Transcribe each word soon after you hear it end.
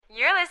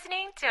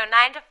listening to a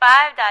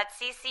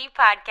 9to5.cc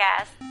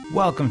podcast.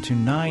 Welcome to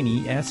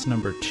 9ES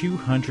number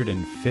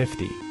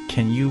 250.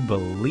 Can you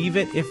believe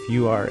it? If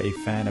you are a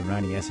fan of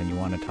 9ES and you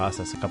want to toss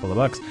us a couple of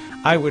bucks,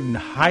 I would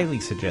highly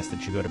suggest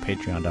that you go to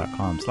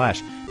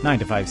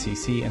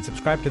patreon.com/9to5cc and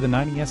subscribe to the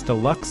 9ES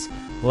Deluxe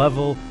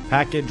level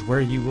package,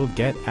 where you will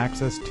get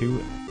access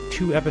to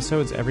 2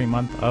 episodes every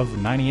month of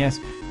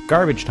 9ES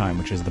Garbage Time,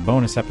 which is the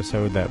bonus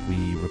episode that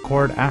we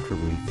record after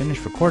we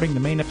finish recording the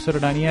main episode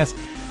of 9ES.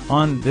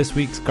 On this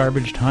week's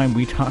Garbage Time,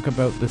 we talk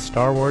about the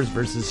Star Wars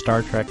versus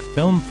Star Trek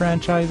film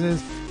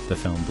franchises, the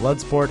film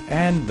Bloodsport,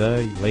 and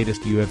the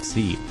latest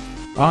UFC.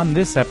 On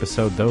this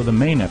episode, though, the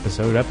main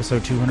episode,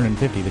 episode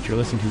 250 that you're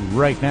listening to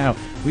right now,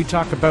 we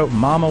talk about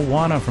Mama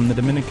Juana from the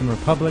Dominican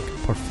Republic,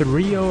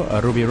 Porfirio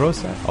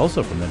Rubirosa,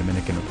 also from the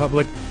Dominican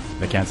Republic,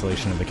 the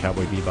cancellation of the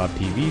Cowboy Bebop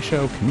TV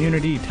show,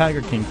 Community,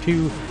 Tiger King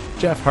 2,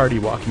 Jeff Hardy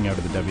walking out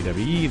of the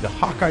WWE, the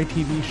Hawkeye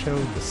TV show,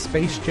 the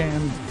Space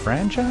Jam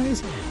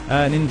franchise,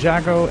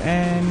 Ninjago,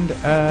 and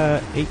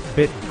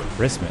 8-Bit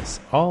Christmas.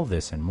 All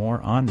this and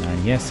more on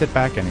 9ES. Sit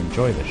back and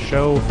enjoy the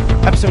show.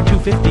 Episode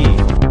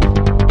 250.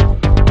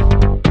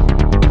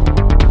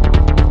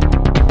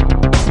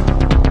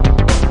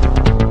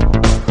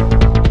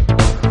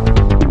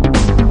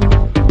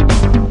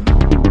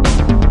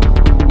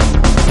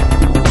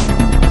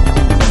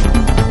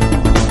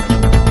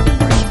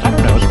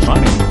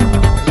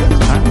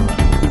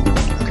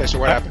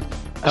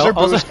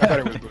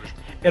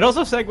 It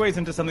also segues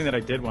into something that I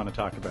did want to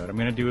talk about. I'm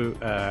going to do,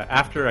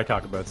 after I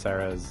talk about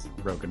Sarah's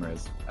broken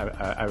wrist,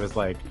 I was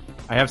like,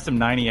 I have some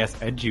 9ES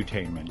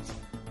edutainment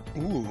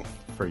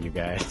for you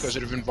guys. Does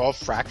it involve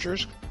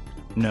fractures?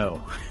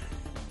 No.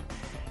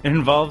 It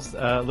involves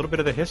a little bit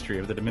of the history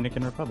of the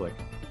Dominican Republic.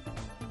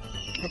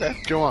 Okay,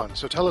 go on.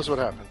 So tell us what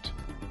happened.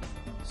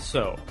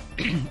 So,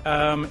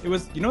 it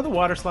was, you know the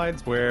water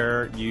slides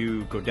where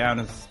you go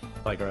down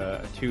like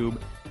a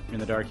tube, in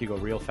the dark, you go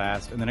real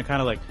fast, and then it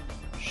kind of like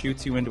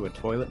shoots you into a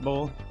toilet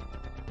bowl.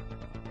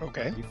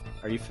 Okay.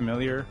 Are you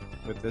familiar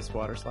with this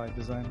water slide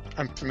design?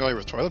 I'm familiar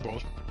with toilet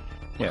bowls.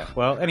 Yeah.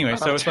 Well, anyway,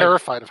 I'm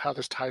terrified of how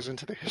this ties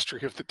into the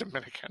history of the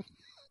Dominican.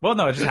 Well,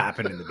 no, it just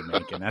happened in the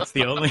Dominican. That's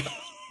the only.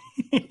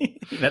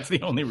 That's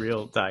the only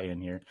real tie-in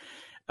here.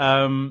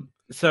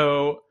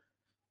 So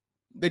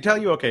they tell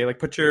you, okay, like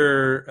put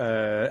your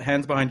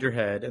hands behind your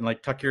head and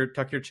like tuck your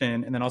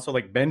chin, and then also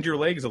like bend your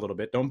legs a little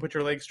bit. Don't put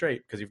your legs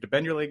straight because you have to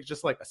bend your legs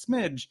just like a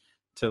smidge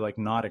to like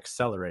not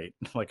accelerate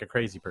like a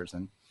crazy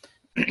person,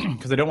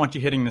 because they don't want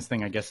you hitting this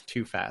thing, I guess,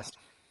 too fast.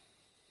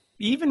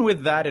 Even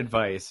with that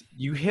advice,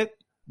 you hit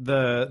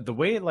the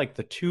way like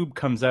the tube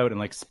comes out and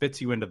like spits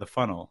you into the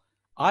funnel.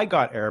 I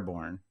got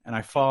airborne and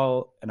I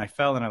fell and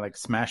I like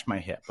smashed my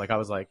hip. Like I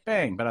was like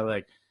bang, but I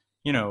like,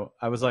 you know,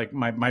 I was like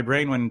my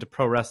brain went into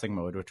pro wrestling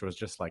mode, which was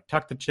just like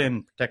tuck the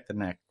chin, protect the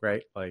neck,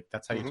 right? Like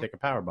that's how you take a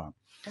power bomb.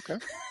 Okay.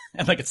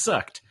 And like it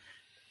sucked.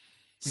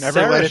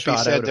 Never Sarah let it be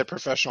said that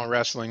professional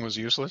wrestling was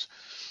useless.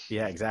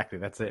 Yeah, exactly.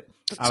 That's it.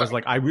 I was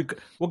like,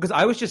 because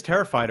I was just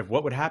terrified of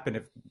what would happen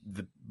if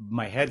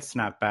my head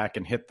snapped back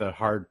and hit the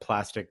hard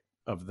plastic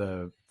of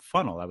the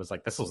funnel. I was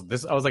like, this.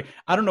 I was like,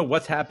 I don't know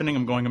what's happening.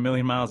 I'm going a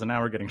million miles an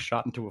hour, getting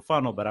shot into a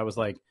funnel. But I was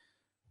like,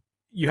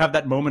 you have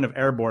that moment of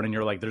airborne, and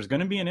you're like, there's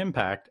going to be an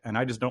impact, and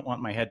I just don't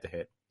want my head to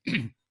hit.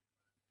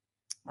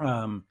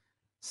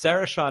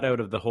 Sarah shot out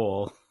of the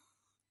hole,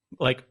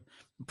 like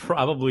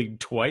probably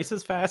twice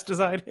as fast as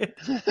I did.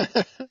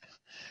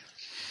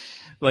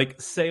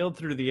 Like sailed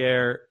through the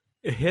air,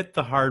 hit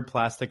the hard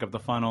plastic of the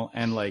funnel,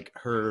 and like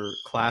her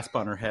clasp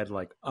on her head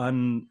like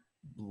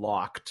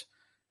unlocked,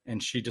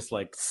 and she just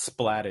like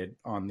splatted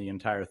on the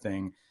entire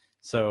thing.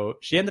 So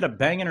she ended up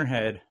banging her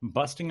head,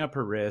 busting up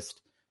her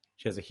wrist.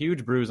 She has a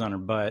huge bruise on her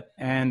butt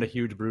and a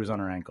huge bruise on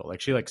her ankle.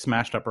 Like she like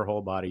smashed up her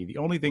whole body. The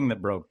only thing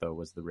that broke though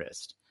was the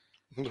wrist.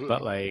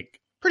 But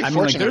like, I mean,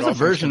 like there's a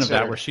version of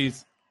that where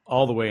she's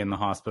all the way in the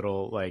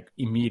hospital, like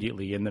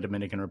immediately in the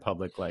Dominican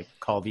Republic, like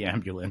call the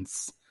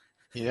ambulance.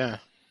 Yeah.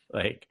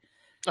 Like,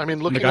 I mean,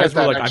 looking the guys at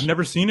that were like, I've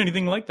never seen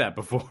anything like that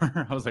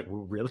before. I was like,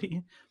 well,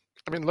 really?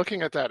 I mean,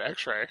 looking at that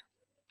X-ray,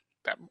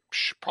 that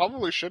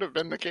probably should have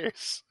been the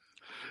case.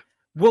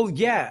 Well,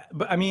 yeah,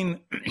 but I mean,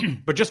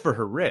 but just for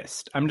her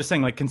wrist. I'm just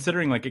saying, like,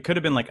 considering, like, it could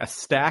have been like a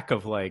stack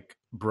of like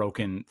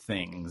broken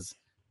things,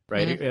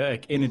 right? Mm-hmm.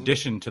 Like, in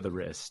addition to the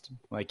wrist.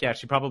 Like, yeah,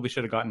 she probably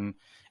should have gotten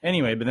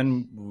anyway. But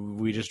then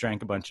we just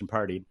drank a bunch and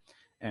partied.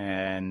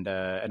 And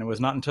it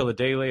was not until a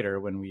day later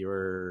when we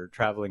were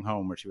traveling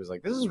home where she was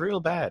like, this is real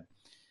bad.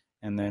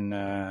 And then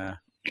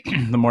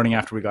the morning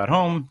after we got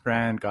home,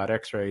 got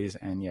x-rays,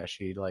 and yeah,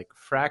 she like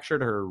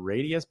fractured her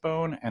radius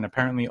bone, and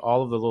apparently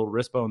all of the little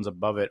wrist bones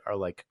above it are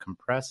like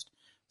compressed.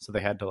 So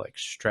they had to like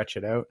stretch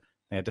it out.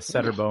 They had to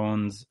set her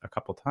bones a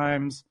couple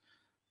times.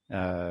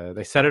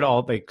 They set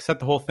the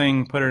whole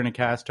thing, put her in a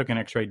cast, took an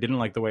x-ray, didn't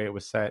like the way it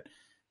was set,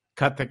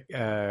 cut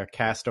the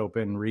cast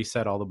open,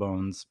 reset all the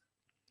bones.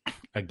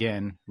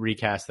 Again,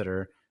 recasted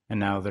her,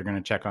 and now they're going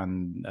to check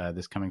on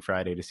this coming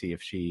Friday to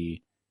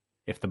see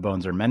if the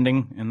bones are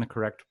mending in the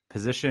correct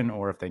position,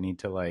 or if they need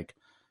to like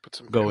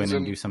go in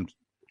and do some.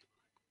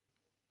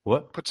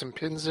 What? Put some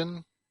pins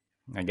in.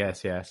 I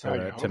guess, yeah. So Oh, you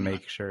to hope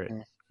make not. sure it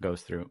Yeah.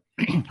 goes through.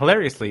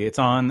 Hilariously, it's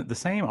on the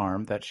same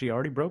arm that she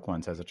already broke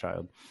once as a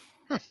child.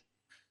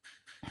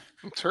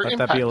 It's her Let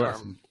that be a impact arm.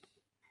 lesson.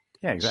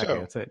 Yeah, exactly. So,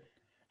 That's it.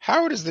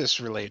 how does this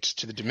relate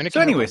to the Dominican So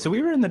anyway, Republic? so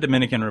we were in the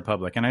Dominican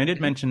Republic, and I did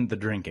mention the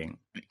drinking.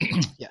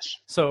 Yes.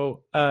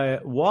 So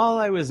while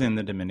I was in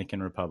the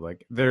Dominican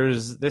Republic,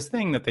 there's this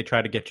thing that they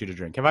try to get you to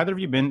drink. Have either of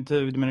you been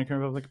to the Dominican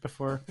Republic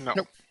before? No.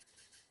 Nope.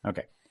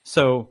 Okay.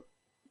 So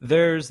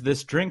there's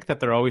this drink that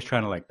they're always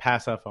trying to like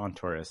pass off on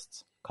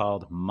tourists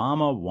called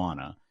Mama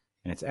Juana.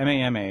 And it's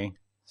MAMA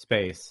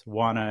space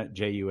Juana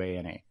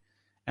JUANA.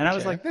 And I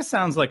was Okay. like, this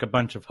sounds like a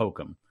bunch of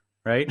hokum,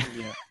 right?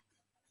 Yeah.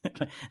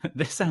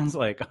 This sounds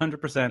like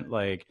 100%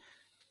 like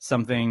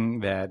something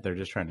that they're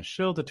just trying to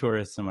shill to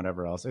tourists and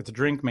whatever else. It's a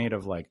drink made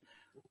of like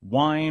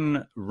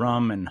wine,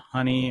 rum, and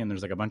honey, and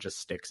there's like a bunch of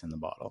sticks in the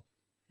bottle.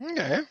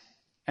 Okay.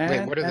 And,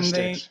 Wait, what are the and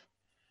sticks?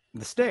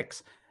 The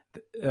sticks.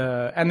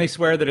 And they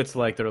swear that it's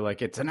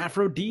an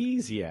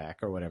aphrodisiac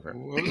or whatever.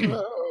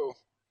 Whoa.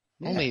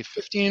 Yeah. Only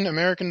 15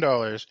 American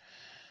dollars.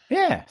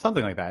 Yeah,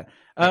 something like that.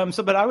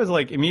 But I was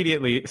like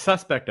immediately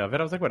suspect of it.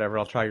 I was like, whatever,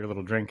 I'll try your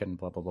little drink and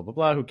blah, blah, blah, blah,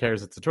 blah. Who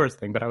cares? It's a tourist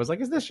thing. But I was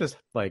like, is this just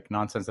like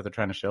nonsense that they're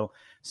trying to shill?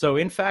 So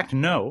in fact,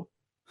 no.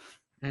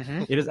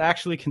 Mm-hmm. It is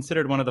actually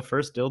considered one of the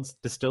first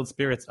distilled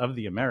spirits of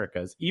the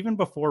Americas, even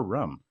before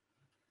rum.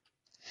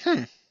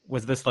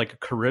 Was this like a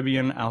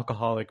Caribbean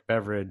alcoholic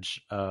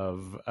beverage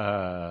of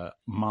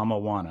Mama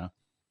Juana?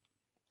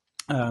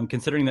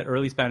 Considering that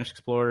early Spanish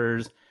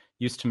explorers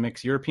used to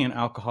mix European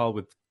alcohol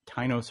with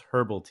Tainos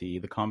herbal tea,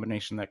 the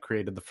combination that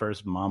created the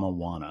first Mama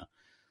Juana.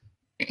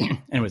 And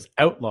it was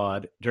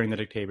outlawed during the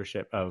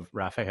dictatorship of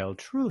Rafael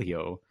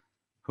Trujillo,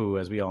 who,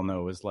 as we all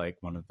know, was like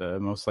one of the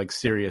most like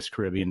serious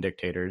Caribbean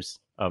dictators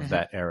of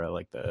that era,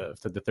 like the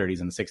 30s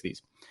and the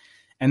 60s.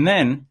 And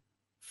then,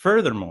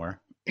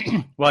 furthermore,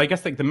 well, I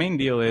guess like the main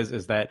deal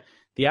is that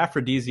the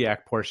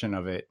aphrodisiac portion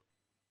of it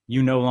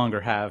you no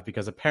longer have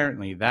because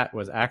apparently that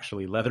was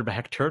actually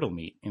leatherback turtle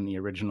meat in the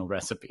original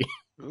recipe.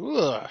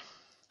 Ugh.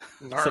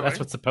 So that's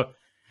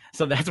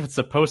what's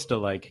supposed to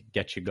like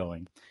get you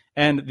going.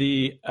 And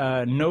the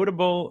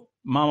notable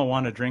Mama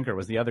Juana drinker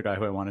was the other guy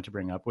who I wanted to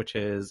bring up, which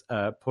is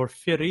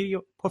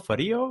Porfirio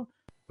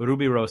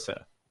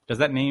Rubirosa. Does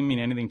that name mean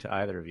anything to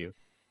either of you?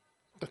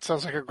 That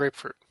sounds like a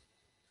grapefruit.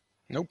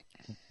 Nope.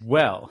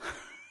 Well,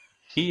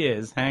 he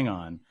is, hang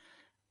on,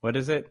 what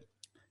is it?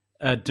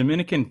 A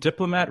Dominican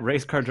diplomat,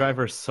 race car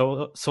driver,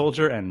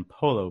 soldier, and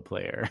polo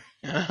player.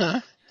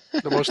 Uh-huh.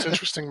 The most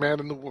interesting man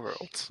in the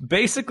world.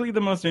 Basically the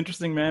most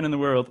interesting man in the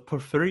world,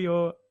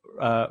 Porfirio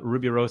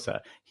Rubirosa.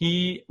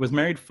 He was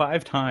married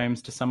 5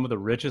 times to some of the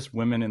richest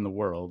women in the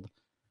world.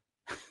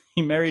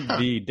 He married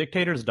the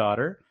dictator's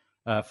daughter,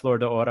 Flor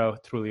de Oro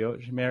Trujillo.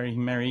 He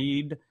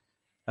married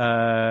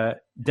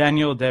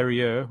Danielle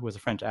Derieux, who was a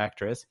French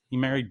actress. He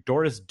married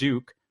Doris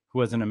Duke, who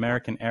was an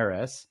American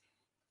heiress.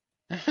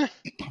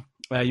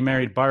 He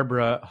married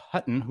Barbara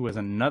Hutton, who was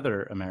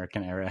another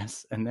American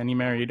heiress. And then he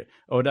married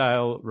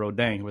Odile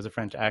Rodin, who was a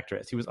French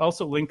actress. He was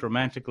also linked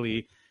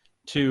romantically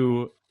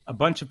to a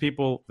bunch of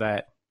people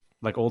that,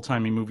 like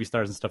old-timey movie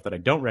stars and stuff that I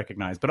don't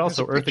recognize, but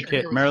also There's a Eartha picture Kitt,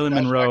 here with Marilyn Zsa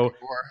Zsa Monroe,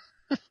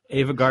 Gabor.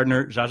 Ava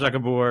Gardner, Zsa Zsa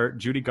Gabor,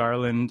 Judy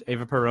Garland,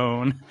 Eva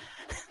Perón.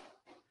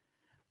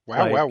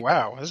 Wow, Like,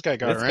 wow. This guy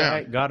got This around.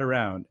 guy got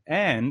around.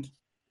 And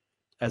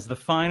as the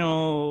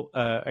final,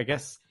 I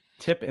guess,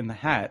 tip in the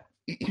hat,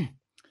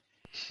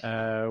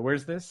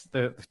 where's this?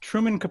 The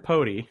Truman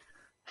Capote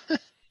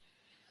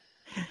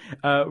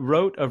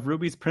wrote of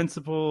Ruby's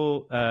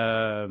principal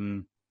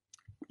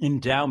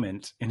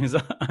endowment in his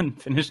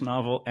unfinished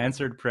novel,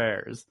 Answered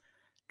Prayers.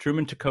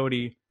 Truman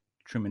Capote,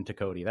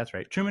 that's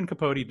right. Truman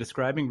Capote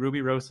describing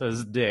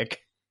Rubirosa's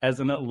dick as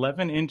an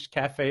 11-inch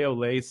cafe au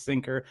lait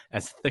sinker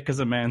as thick as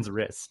a man's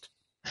wrist.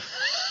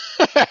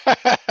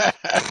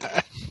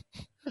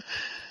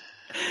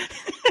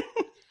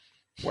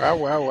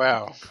 Wow.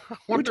 I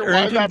wonder Which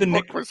why earned him that the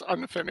book nick- was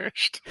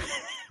unfinished.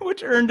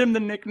 Which earned him the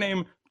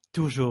nickname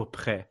Toujours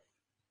Prêt,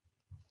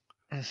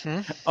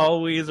 Mm-hmm.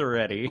 always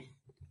ready.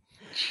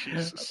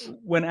 Jesus.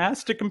 When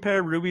asked to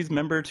compare Ruby's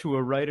member to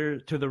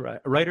the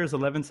writer's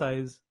 11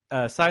 size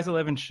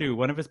 11 shoe,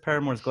 one of his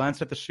paramours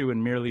glanced at the shoe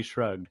and merely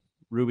shrugged.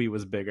 Ruby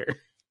was bigger.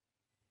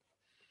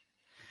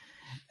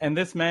 And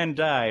this man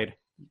died.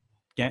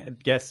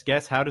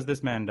 Guess how does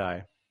this man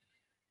die?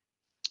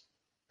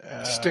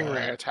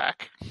 Stingray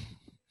attack.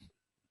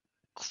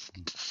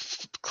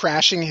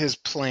 Crashing his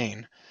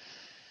plane.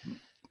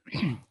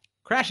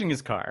 Crashing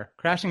his car,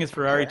 crashing his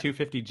Ferrari Okay.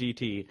 250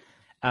 GT.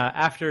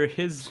 After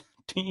his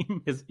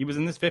team, he was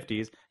in his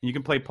 50s, and you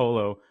can play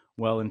polo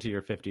well into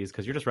your 50s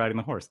because you're just riding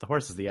the horse. The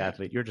horse is the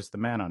athlete. You're just the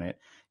man on it.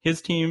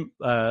 His team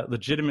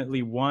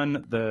legitimately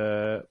won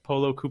the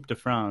Polo Coupe de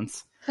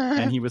France,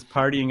 and he was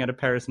partying at a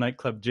Paris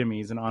nightclub,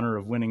 Jimmy's, in honor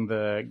of winning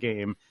the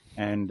game,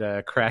 and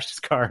crashed his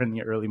car in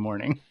the early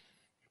morning.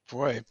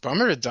 Boy,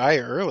 bummer to die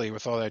early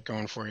with all that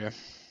going for you.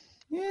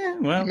 Yeah,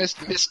 well,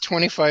 Missed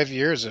 25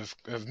 years of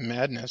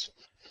madness.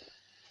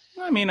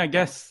 I mean, I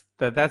guess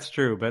that's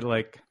true, but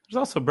like, there's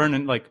also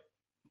burning like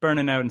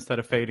burning out instead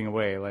of fading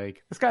away.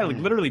 Like, this guy like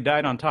literally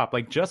died on top.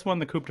 Like, just won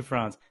the Coupe de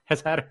France.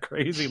 Has had a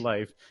crazy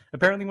life.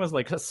 Apparently was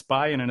like a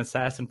spy and an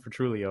assassin for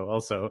Trulio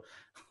also.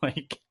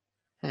 Like,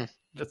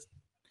 just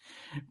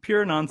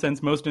pure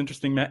nonsense. Most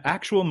interesting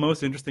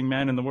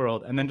man in the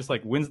world. And then just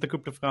like wins the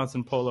Coupe de France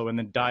in polo and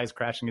then dies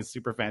crashing his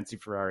super fancy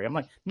Ferrari. I'm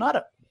like, not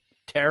a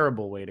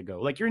terrible way to go.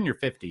 Like, you're in your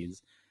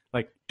 50s.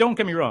 Like, don't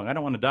get me wrong. I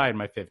don't want to die in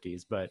my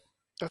 50s, but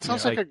That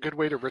sounds like a good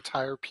way to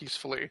retire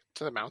peacefully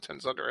to the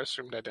mountains under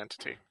assumed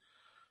identity.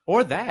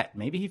 or that.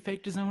 Maybe he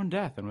faked his own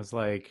death and was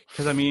like,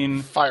 because I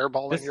mean,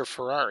 Fireballing your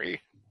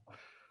Ferrari.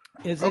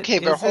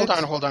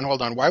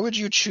 Hold on. Why would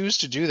you choose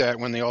to do that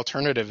when the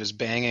alternative is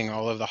banging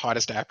all of the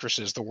hottest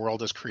actresses the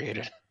world has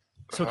created?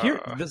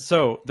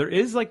 So there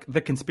is like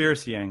the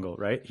conspiracy angle,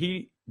 right?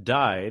 He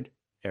died,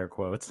 air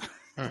quotes,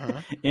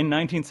 in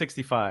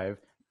 1965,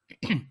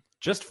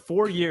 just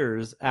 4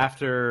 years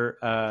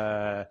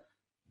after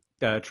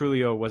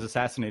Trulio was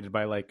assassinated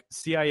by like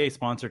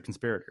CIA-sponsored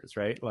conspirators,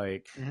 right?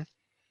 Like,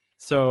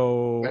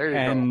 so There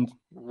you go.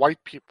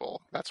 White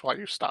people. That's why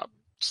you stop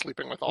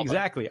sleeping with all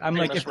exactly. I'm the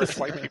like, famous if rich this,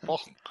 white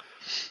people.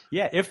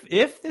 yeah,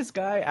 if this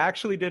guy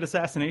actually did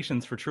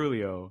assassinations for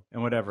Trulio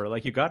and whatever,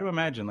 like, you got to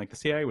imagine, like, the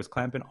CIA was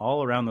clamping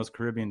all around those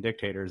Caribbean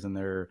dictators and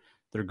their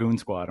goon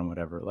squad and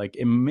whatever. Like,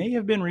 it may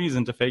have been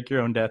reason to fake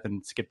your own death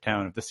and skip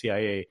town if the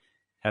CIA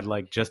had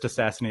like just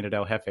assassinated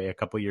El Jefe a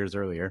couple years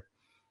earlier.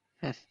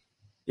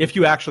 If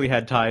you actually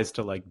had ties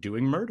to like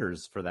doing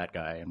murders for that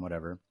guy and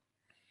whatever.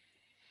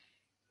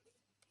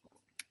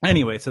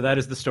 Anyway, so that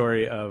is the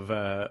story of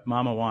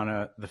Mama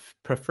Juana, the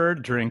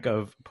preferred drink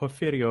of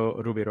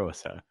Porfirio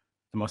Rubirosa,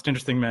 the most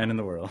interesting man in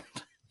the world.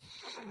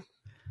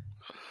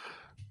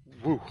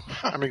 Woo,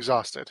 I'm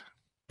exhausted.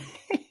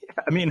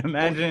 I mean,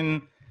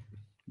 imagine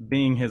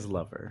being his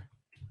lover.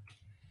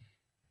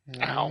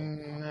 Ow.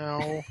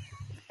 No.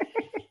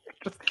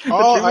 The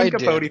All Truman I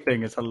Capote did.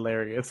 thing is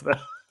hilarious, though.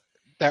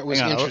 That was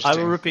Hang on, interesting. I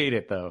will repeat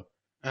it, though.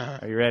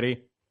 Are you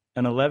ready?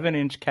 An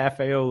 11-inch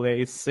cafe au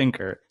lait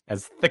sinker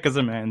as thick as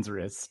a man's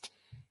wrist.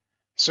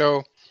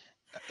 So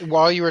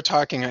while you were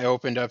talking, I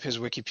opened up his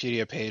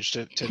Wikipedia page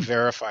to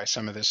verify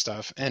some of this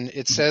stuff. And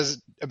it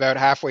says about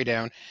halfway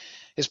down,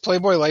 his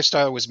Playboy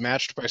lifestyle was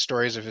matched by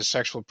stories of his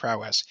sexual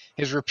prowess.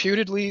 His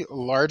reputedly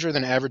larger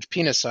than average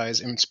penis size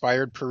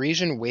inspired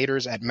Parisian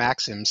waiters at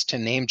Maxim's to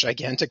name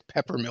gigantic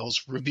pepper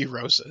mills Ruby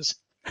Rosas.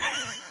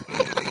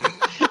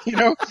 You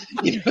know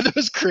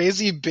those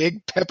crazy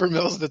big pepper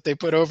mills that they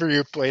put over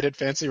your plate at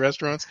fancy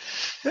restaurants?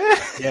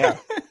 Yeah.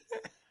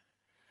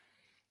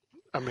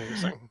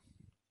 Amazing.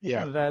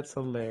 Yeah. That's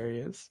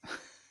hilarious.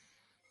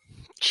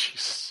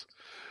 Jeez.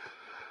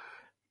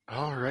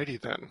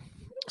 Alrighty then.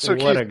 So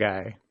What Keith, a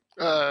guy.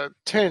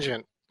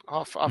 tangent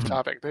off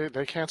topic.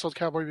 They canceled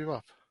Cowboy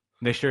Bebop.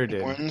 They sure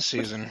did. One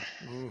season.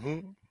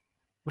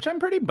 Which I'm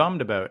pretty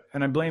bummed about,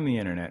 and I blame the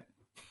internet.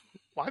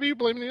 Why do you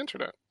blame the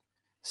internet?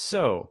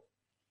 So,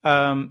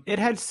 it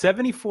had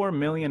 74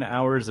 million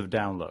hours of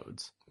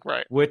downloads,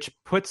 Right. which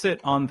puts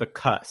it on the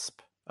cusp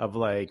of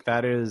like,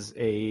 that is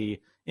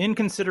in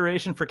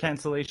consideration for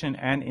cancellation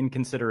and in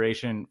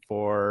consideration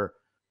for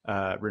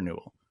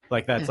renewal.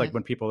 Like, that's like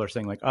when people are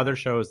saying like other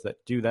shows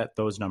that do that,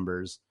 those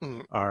numbers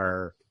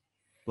are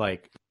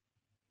like,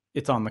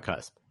 it's on the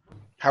cusp.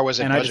 How was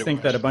it? And I just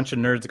think that a bunch of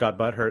nerds got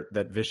butthurt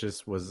that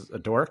Vicious was a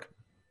dork,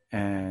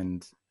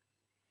 and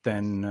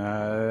then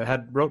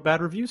wrote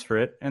bad reviews for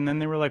it. And then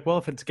they were like, well,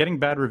 if it's getting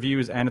bad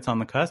reviews and it's on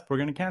the cusp, we're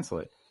going to cancel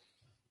it.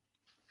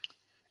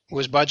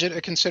 Was budget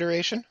a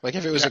consideration? Like,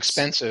 if it was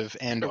expensive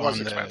and It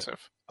was expensive.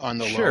 on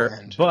the Sure, lower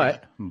end.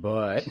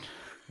 but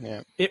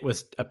Yeah. it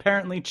was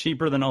apparently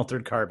cheaper than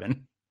Altered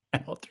Carbon.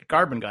 And Altered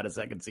Carbon got a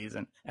second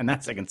season, and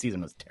that second season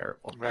was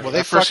terrible. Right. Well, they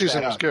that fucked first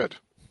season that was up. good.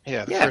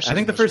 Yeah, Yeah, I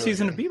think the first really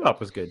season good. of Bebop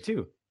was good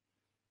too.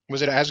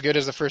 Was it as good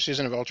as the first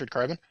season of Altered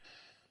Carbon?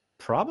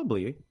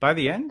 Probably. By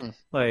the end,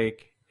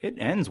 like, it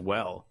ends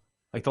well.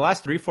 Like, the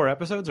last 3-4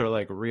 episodes are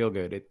like real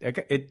good.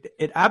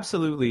 It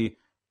absolutely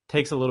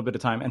takes a little bit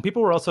of time. And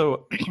people were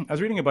also, I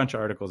was reading a bunch of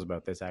articles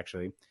about this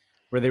actually,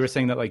 where they were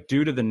saying that like,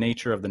 due to the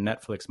nature of the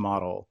Netflix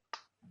model,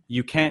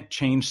 you can't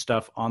change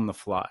stuff on the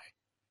fly,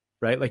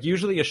 right? Like,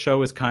 usually a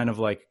show is kind of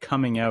like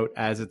coming out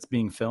as it's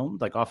being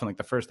filmed. Like, often like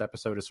the first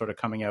episode is sort of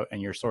coming out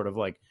and you're sort of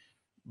like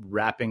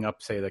wrapping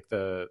up, say, like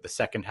the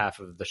second half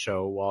of the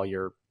show while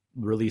you're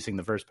releasing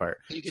the first part.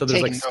 So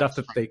there's like stuff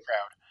that they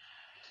crowd.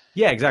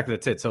 Yeah, exactly.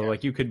 That's it. So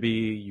like, you could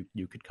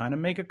kind of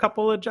make a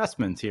couple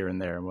adjustments here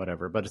and there and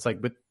whatever. But it's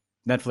like with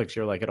Netflix,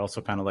 you're like, it also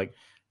kind of like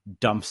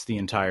dumps the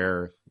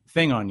entire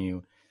thing on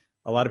you.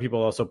 A lot of people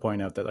also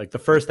point out that like the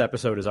first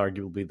episode is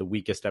arguably the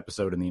weakest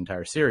episode in the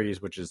entire series,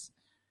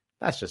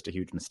 that's just a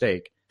huge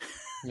mistake.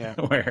 Yeah.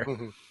 Where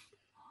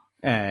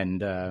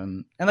and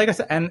like I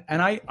said, and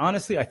I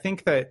honestly, I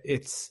think that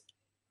it's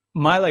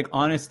my like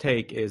honest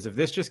take is, if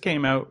this just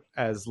came out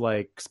as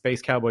like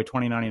Space Cowboy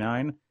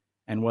 2099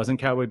 and wasn't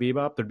Cowboy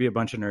Bebop, there'd be a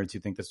bunch of nerds who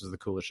think this was the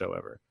coolest show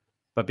ever.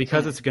 But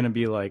because it's going to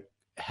be like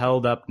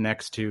held up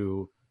next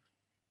to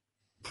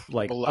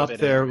like Beloved up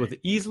there anime. with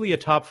easily a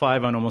top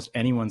 5 on almost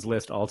anyone's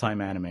list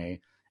all-time anime,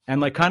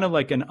 and like kind of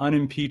like an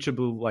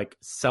unimpeachable, like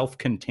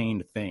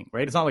self-contained thing,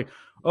 right? It's not like,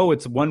 oh,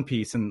 it's One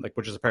Piece, and like,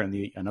 which is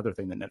apparently another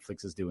thing that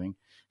Netflix is doing.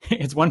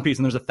 It's One Piece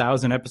and there's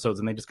 1,000 episodes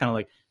and they just kind of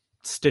like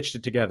stitched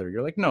it together.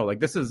 You're like, no, like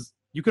this is,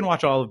 you can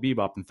watch all of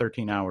Bebop in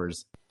 13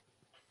 hours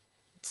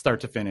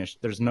start to finish.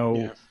 There's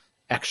no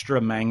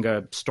extra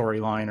manga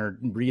storyline or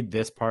read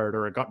this part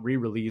or it got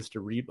re-released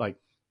or like,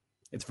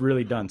 it's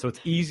really done. So it's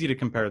easy to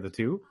compare the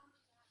two,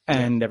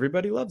 and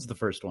everybody loves the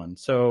first one.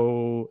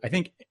 So I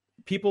think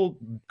people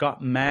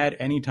got mad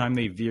anytime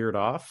they veered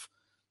off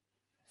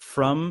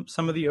from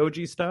some of the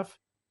OG stuff.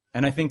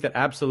 And I think that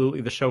absolutely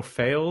the show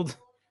failed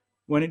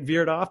when it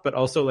veered off, but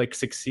also like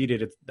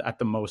succeeded at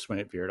the most when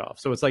it veered off.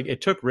 So it's like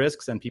it took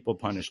risks and people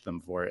punished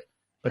them for it.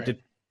 But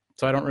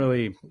so I don't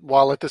really...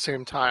 While at the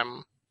same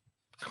time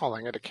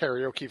calling it a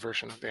karaoke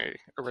version of the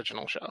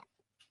original show.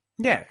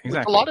 Yeah, exactly.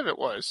 Which a lot of it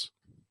was.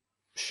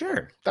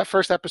 Sure. That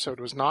first episode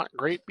was not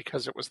great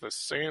because it was the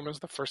same as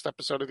the first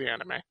episode of the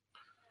anime.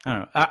 I don't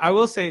know. I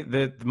will say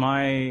that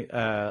my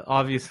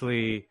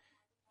obviously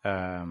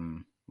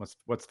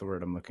what's the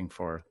word I'm looking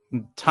for?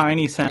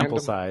 Tiny sample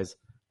size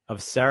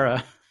of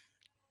Sarah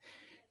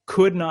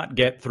could not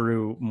get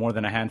through more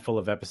than a handful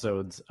of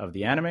episodes of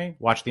the anime,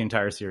 watch the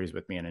entire series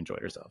with me, and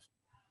enjoyed herself.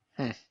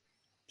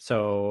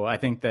 So I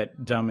think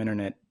that dumb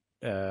internet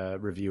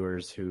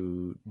reviewers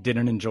who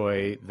didn't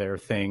enjoy their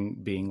thing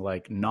being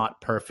like not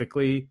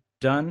perfectly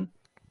done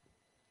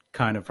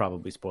kind of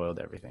probably spoiled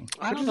everything.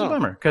 Which is a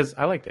bummer because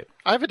I liked it.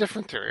 I have a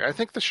different theory. I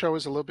think the show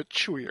is a little bit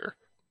chewier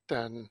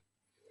than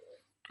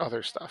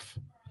other stuff.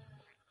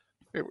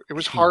 It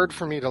was hard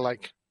for me to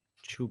like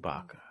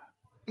Chewbacca.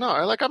 No,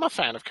 I'm a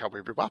fan of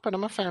Cowboy Bebop and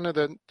I'm a fan of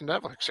the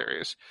Netflix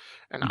series,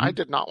 and I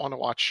did not want to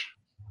watch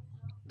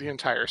the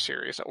entire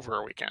series over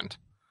a weekend.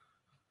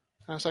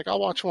 And I was like, I'll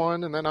watch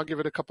one and then I'll give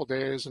it a couple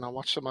days and I'll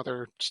watch some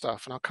other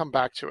stuff and I'll come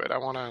back to it. I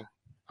want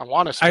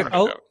to start it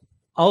out.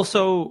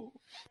 Also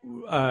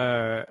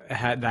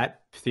had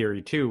that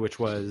theory too, which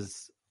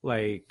was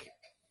like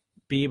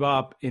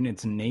Bebop in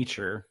its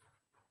nature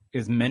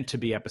is meant to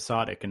be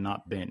episodic and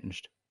not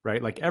binged,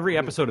 right? Like every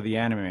episode of the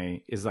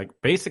anime is like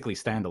basically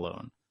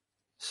standalone.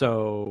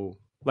 So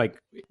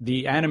like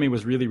the anime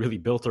was really, really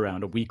built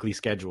around a weekly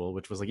schedule,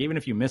 which was like, even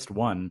if you missed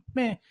one,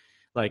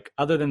 like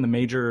other than the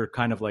major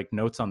kind of like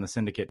notes on the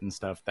Syndicate and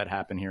stuff that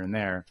happen here and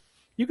there,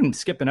 you can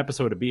skip an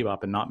episode of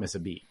Bebop and not miss a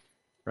beat,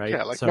 right?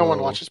 Yeah, like no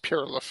one watches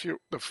Pierre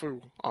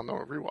LeFou on the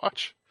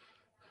rewatch.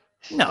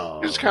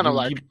 No. It's kind of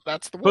like,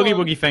 that's the Boogie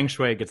one. Boogie Feng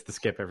Shui gets the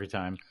skip every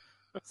time.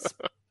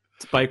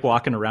 Spike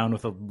walking around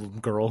with a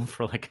girl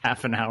for like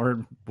half an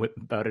hour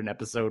about an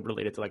episode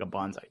related to like a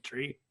bonsai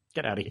tree.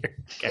 Get out of here,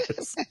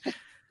 guys.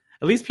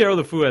 At least Pierre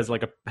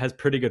LeFou has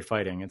pretty good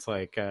fighting. It's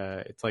like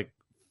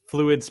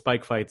fluid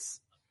Spike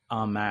fights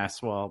en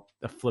masse while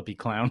a flippy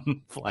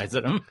clown flies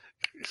at him.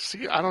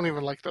 See, I don't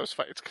even like those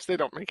fights because they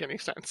don't make any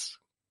sense.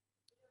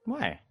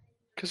 Why?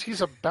 Because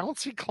he's a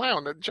bouncy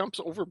clown that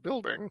jumps over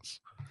buildings.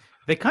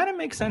 They kind of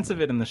make sense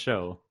of it in the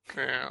show.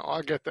 Yeah,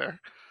 I'll get there.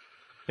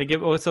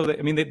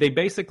 They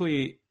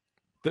basically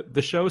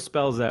the show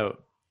spells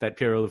out that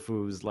Pierre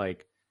LeFou's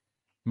like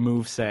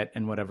move set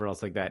and whatever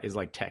else like that is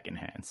like tech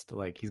enhanced.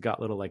 Like he's got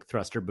little like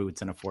thruster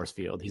boots and a force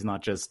field. He's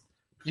not just...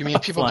 You mean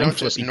people don't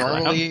just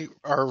normally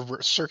clown.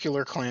 are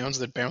circular clowns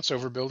that bounce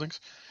over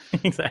buildings?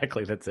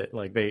 Exactly, that's it.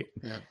 Like they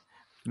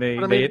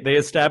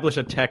establish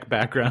a tech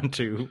background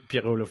to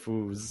Pierre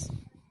LeFou's.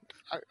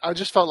 I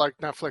just felt like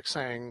Netflix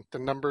saying the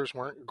numbers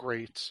weren't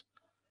great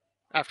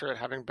after it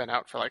having been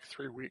out for like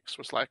 3 weeks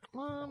was like,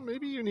 well,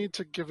 maybe you need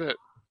to give it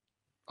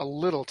a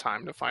little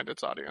time to find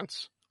its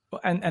audience.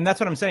 And that's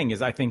what I'm saying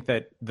is I think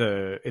that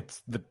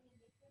it's the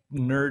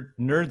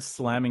nerds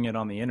slamming it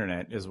on the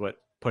internet is what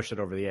pushed it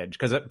over the edge,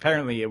 because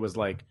apparently it was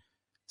like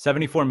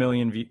 74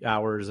 million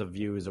hours of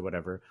views or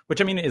whatever,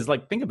 which I mean is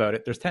like, think about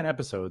it, there's 10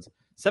 episodes,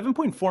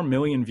 7.4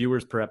 million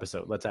viewers per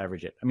episode. Let's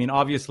average it. I mean,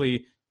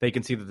 obviously they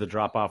can see that the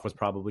drop off was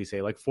probably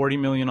say like 40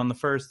 million on the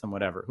first and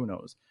whatever, who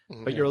knows.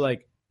 But you're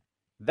like,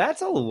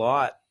 that's a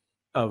lot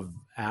of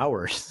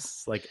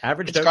hours. Like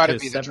averaged it's out got to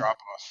be the drop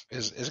off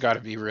is got to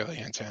be really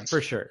intense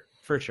for sure.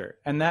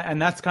 And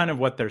that's kind of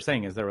what they're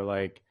saying is they were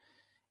like,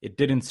 it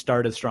didn't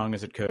start as strong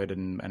as it could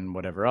and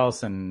whatever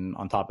else. And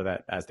on top of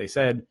that, as they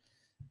said,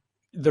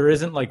 there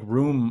isn't like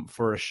room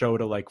for a show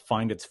to like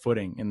find its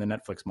footing in the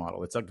Netflix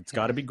model. It's like, it's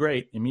got to be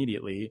great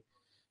immediately,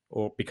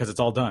 or because it's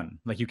all done.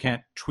 Like you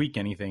can't tweak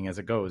anything as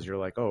it goes. You're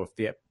like, oh, if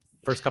the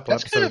first couple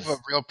That's episodes... kind of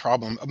a real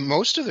problem.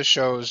 Most of the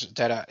shows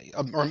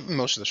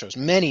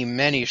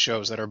many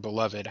shows that are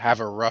beloved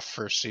have a rough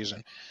first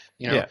season.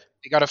 You know,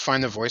 you got to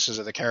find the voices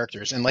of the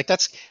characters, and like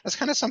that's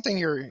kind of something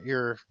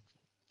you're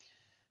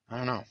I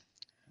don't know.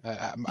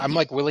 I'm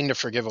like willing to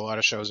forgive a lot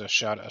of shows a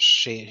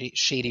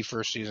shady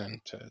first season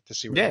to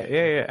see.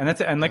 And that's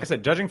it. And like I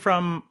said, judging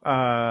from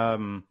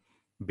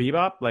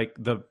Bebop, like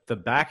the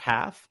back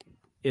half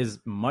is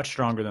much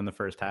stronger than the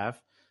first half.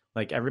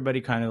 Like everybody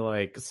kind of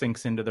like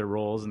sinks into their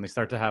roles and they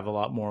start to have a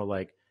lot more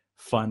like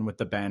fun with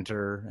the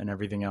banter and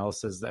everything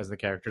else as the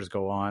characters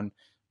go on.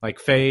 Like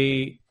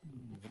Faye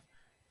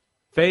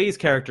Faye's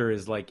character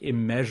is like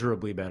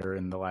immeasurably better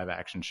in the live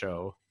action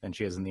show than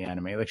she is in the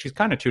anime. Like she's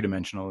kind of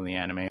 2-dimensional in the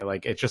anime.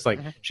 Like it's just like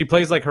she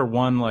plays like her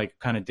one like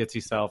kind of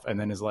ditzy self and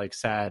then is like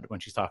sad when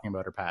she's talking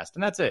about her past.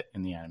 And that's it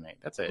in the anime.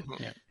 That's it.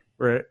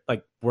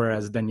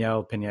 Whereas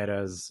Danielle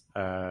Pineda's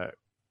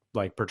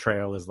like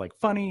portrayal is like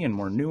funny and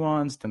more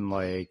nuanced and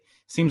like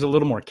seems a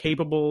little more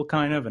capable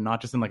kind of, and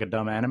not just in like a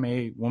dumb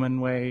anime woman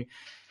way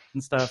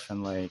and stuff.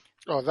 And like,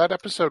 oh, that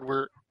episode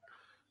where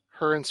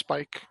her and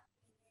Spike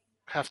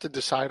have to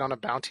decide on a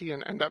bounty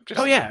and end up just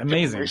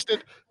amazing. Wasted.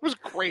 It was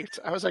great.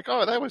 I was like,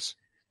 oh, that was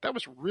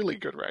really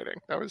good writing.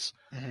 That was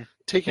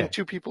taking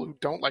two people who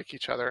don't like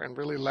each other and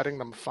really letting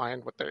them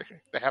find what they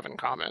have in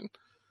common.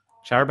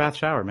 Shower, bath,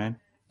 shower, man.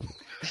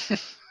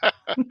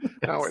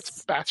 No,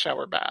 it's bath,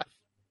 shower, bath.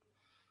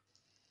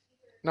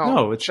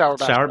 No, it's shower,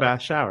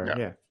 bath, shower.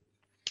 Yeah.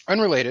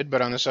 Unrelated,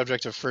 but on the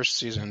subject of first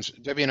seasons,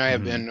 Debbie and I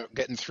have been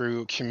getting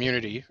through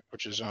Community,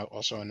 which is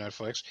also on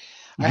Netflix.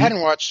 I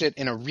hadn't watched it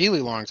in a really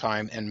long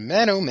time, and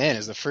man, oh man,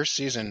 is the first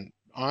season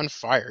on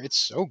fire. It's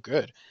so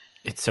good.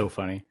 It's so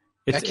funny.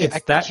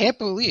 I can't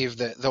believe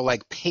the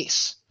like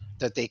pace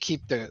that they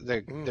keep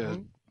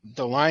the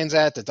lines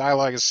at. The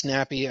dialogue is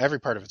snappy. Every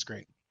part of it's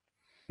great.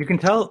 You can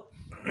tell.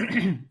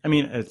 I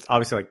mean, it's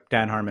obviously like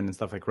Dan Harmon and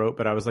stuff like wrote,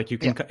 but I was like, you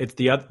can. Yeah. It's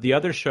the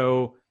other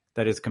show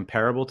that is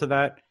comparable to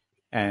that.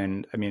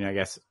 And I mean, I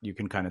guess you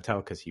can kind of tell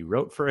because he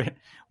wrote for it,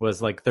 was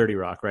like 30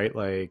 Rock, right?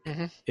 Like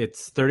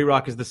it's 30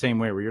 Rock is the same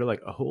way where you're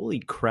like, oh, holy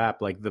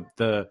crap. Like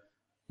the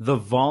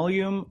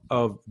volume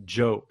of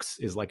jokes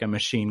is like a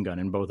machine gun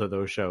in both of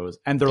those shows.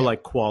 And they're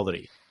like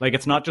quality. Like,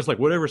 it's not just like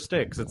whatever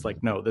sticks. It's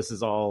like, no, this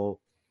is all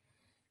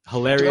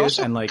hilarious. They're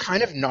also and like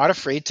kind of not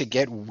afraid to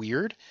get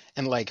weird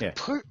and like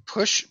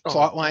push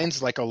plot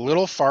lines like a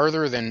little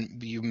farther than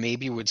you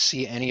maybe would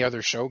see any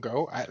other show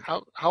go.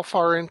 How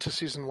far into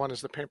season 1 is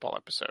the paintball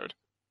episode?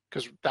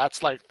 Because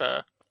that's like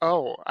I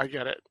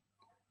get it.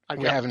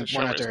 We're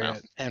not there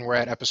yet, and we're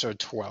at episode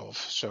 12,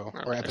 so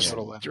we're at episode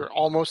 11. You're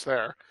almost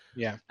there.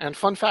 Yeah. And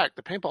fun fact,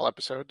 the paintball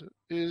episode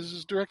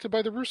is directed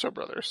by the Russo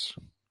brothers.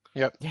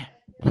 Yep. Yeah.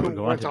 Who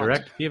go on to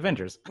direct the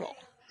Avengers. Oh,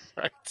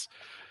 right.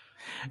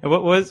 And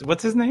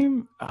what's his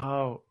name?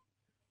 Oh,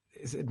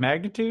 is it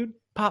Magnitude?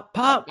 Pop.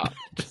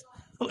 Just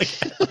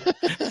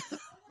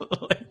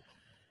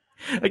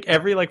like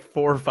every like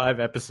 4 or 5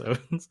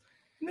 episodes,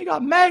 and they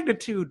got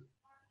Magnitude.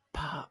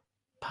 Pop.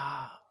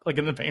 Like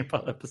in the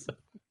paintball episode.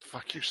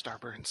 Fuck you,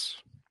 Starburns.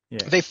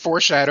 Yeah. They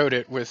foreshadowed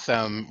it with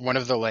one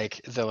of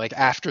the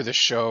after the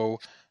show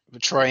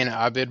Troy and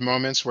Abed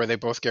moments where they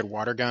both get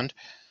water gunned.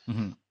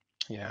 Mm-hmm.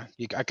 Yeah,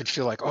 I could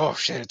feel like, oh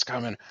shit, it's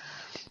coming.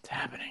 It's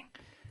happening.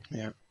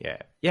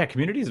 Yeah.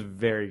 Community is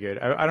very good.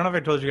 I don't know if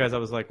I told you guys I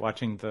was like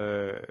watching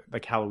the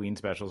like Halloween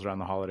specials around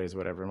the holidays or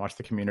whatever, and watched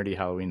the Community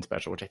Halloween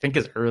special, which I think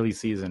is early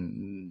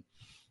season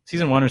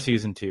 1 or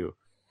season 2.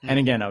 And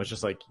again, I was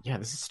just like, yeah,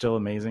 this is still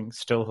amazing,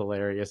 still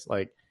hilarious.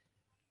 Like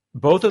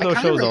both of those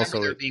shows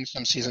also. There being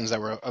some seasons that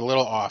were a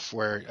little off,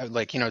 where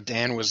like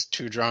Dan was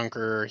too drunk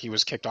or he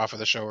was kicked off of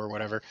the show or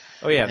whatever.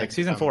 Oh yeah, like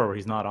season 4 where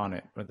he's not on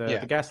it with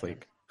the gas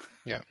leak.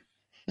 Yeah.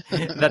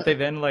 That they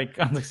then like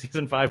on like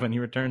season 5 when he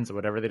returns or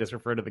whatever, they just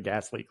refer to the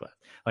gas leak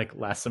like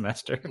last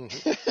semester.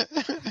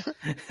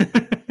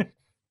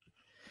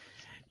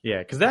 Yeah,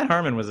 because Dan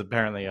Harmon was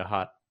apparently a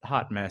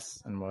hot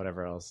mess and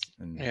whatever else.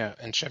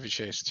 And Chevy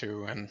Chase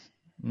too, and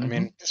I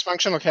mean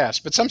dysfunctional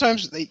cast. But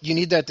sometimes you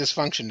need that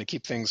dysfunction to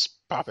keep things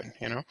popping,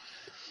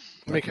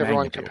 make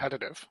everyone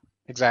competitive.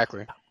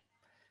 Exactly.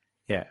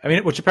 Yeah, I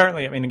mean, which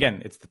apparently, I mean,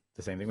 again, it's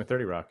the same thing with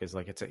 30 Rock. Is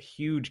like it's a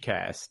huge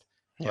cast.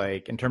 Yeah.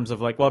 Like in terms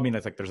of like, well, I mean,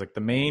 that's like there's like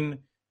the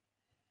main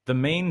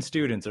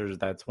students are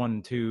that's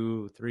 1,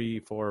 2, 3,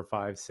 4,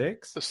 5,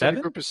 6. The study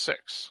 7? group is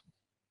 6.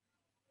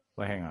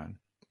 Well, hang on.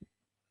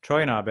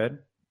 Troy and Abed,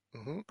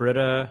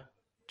 Britta,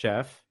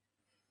 Jeff,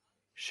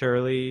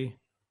 Shirley.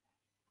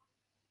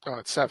 Oh,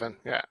 it's 7.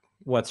 Yeah.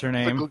 What's her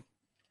name?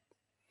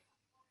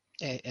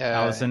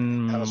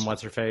 Allison.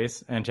 What's her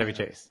face? And Chevy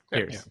Chase.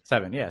 Pierce. Yeah.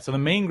 7. Yeah. So the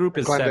main group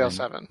is Glendale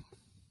 7.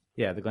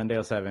 Yeah, the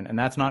Glendale 7, and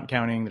that's not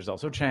counting. There's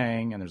also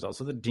Chang, and there's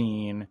also the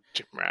Dean.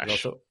 Jim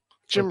Rash.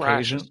 Jim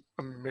Rash is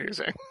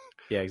amazing.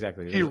 Yeah,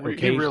 exactly. He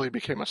really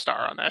became a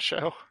star on that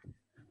show.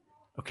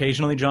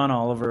 Occasionally, John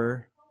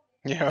Oliver.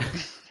 Yeah.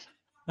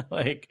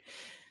 Like,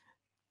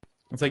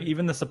 it's like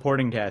even the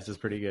supporting cast is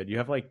pretty good. You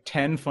have like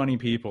 10 funny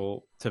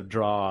people to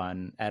draw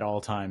on at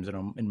all times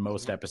in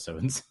most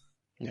episodes.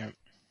 Yeah.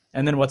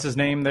 And then what's his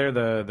name there?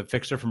 The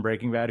fixer from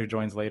Breaking Bad who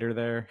joins later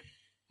there?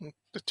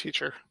 The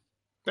teacher.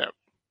 Yeah.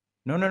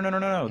 No.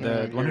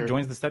 The one who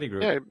joins the study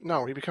group. Yeah,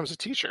 no, he becomes a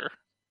teacher.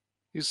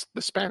 He's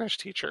the Spanish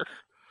teacher.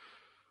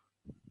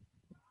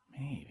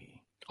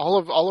 Maybe.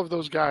 All of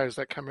those guys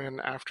that come in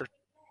after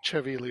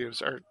Chevy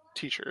leaves are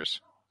teachers.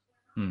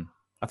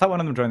 I thought one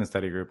of them joined the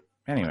study group.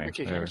 Anyway. I think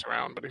he hangs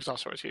around, but he's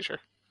also a teacher.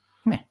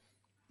 Meh.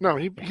 No,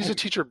 he's a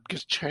teacher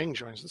because Chang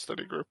joins the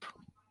study group.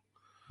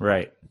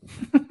 Right.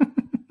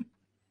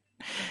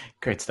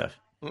 Great stuff.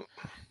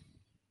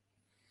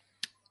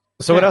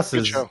 So what else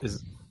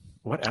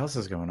what else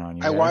is going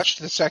on? I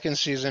watched the second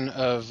season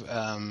of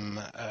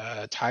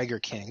Tiger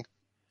King.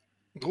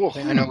 Cool.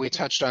 I know we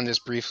touched on this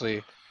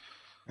briefly.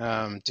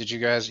 Did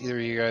either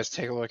of you guys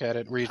take a look at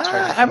it? Were you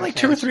Tiger I'm King like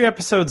 2 or fans? 3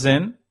 episodes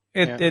in.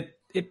 Yeah.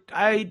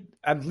 I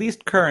at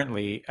least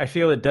currently, I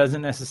feel it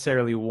doesn't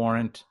necessarily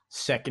warrant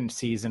second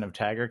season of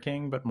Tiger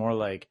King, but more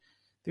like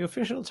the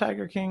official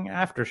Tiger King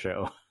after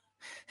show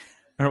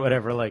or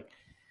whatever. Like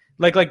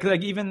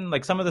even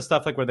like some of the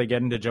stuff like where they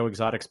get into Joe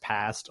Exotic's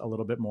past a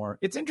little bit more.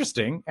 It's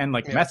interesting and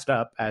like Yeah. messed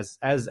up as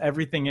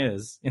everything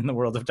is in the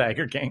world of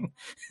Tiger King,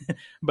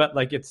 but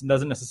like it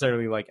doesn't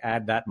necessarily like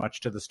add that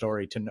much to the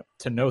story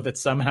to know that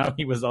somehow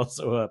he was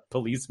also a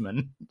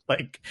policeman,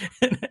 like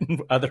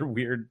and other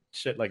weird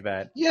shit like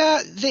that.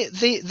 Yeah,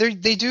 they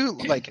do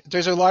like.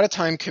 There's a lot of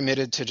time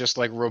committed to just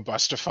like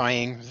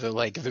robustifying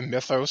the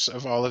mythos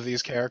of all of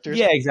these characters.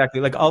 Yeah,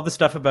 exactly. Like all the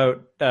stuff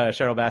about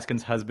Cheryl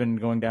Baskin's husband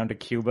going down to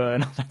Cuba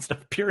and all that stuff,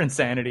 pure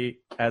insanity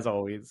as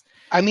always.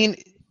 I mean,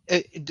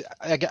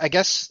 I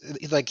guess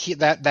like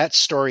that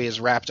story is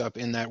wrapped up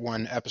in that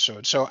one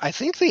episode. So I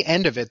think the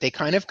end of it, they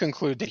kind of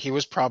conclude that he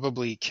was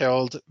probably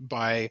killed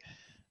by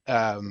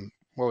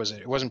what was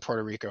it? It wasn't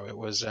Puerto Rico. It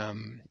was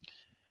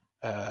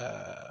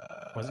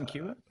Wasn't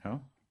Cuba?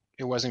 No.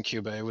 it wasn't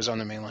Cuba. It was on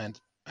the mainland,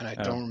 and I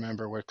Oh. don't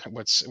remember what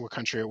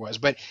country it was.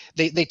 But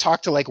they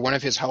talked to like one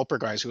of his helper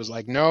guys who was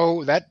like,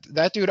 "No, that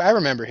dude, I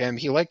remember him.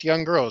 He liked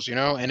young girls, you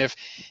know. And if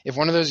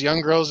one of those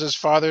young girls'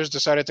 fathers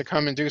decided to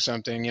come and do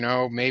something, you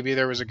know, maybe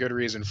there was a good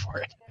reason for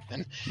it."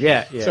 And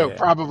Yeah. so Yeah.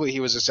 probably he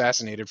was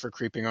assassinated for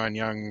creeping on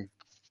young.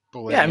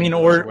 Yeah, I mean, Bolivian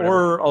girls or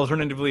whatever. or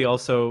alternatively,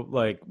 also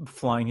like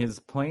flying his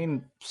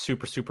plane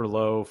super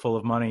low, full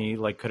of money,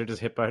 like could have just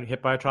hit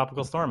by a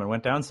tropical storm and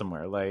went down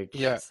somewhere. Like,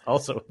 Yeah. it's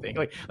also a thing.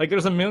 Like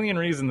there's a million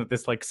reasons that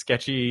this like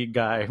sketchy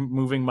guy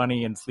moving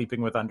money and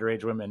sleeping with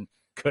underage women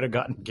could have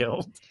gotten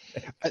killed.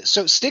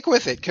 So stick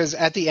with it, because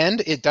at the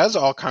end it does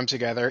all come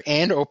together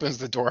and opens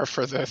the door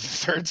for the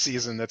third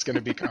season that's going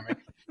to be coming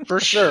for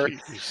sure.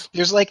 Jeez.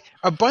 There's like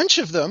a bunch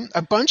of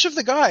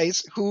the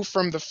guys who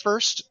from the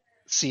first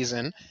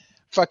season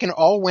fucking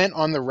all went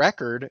on the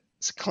record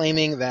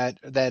claiming that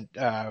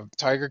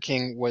Tiger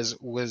King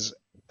was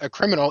a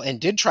criminal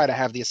and did try to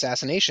have the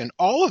assassination.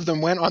 All of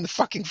them went on the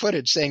fucking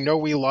footage saying, "No,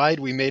 we lied,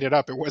 we made it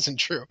up, it wasn't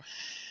true."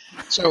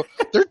 So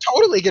they're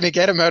totally going to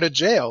get him out of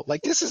jail.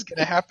 Like, this is going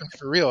to happen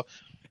for real.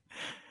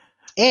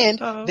 And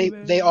Oh, they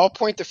man. all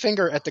point the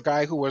finger at the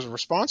guy who was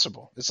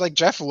responsible. It's like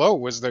Jeff Lowe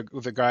was the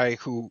guy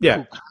who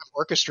kind of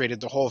orchestrated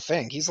the whole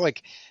thing. He's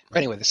like,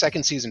 anyway, the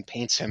second season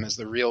paints him as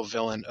the real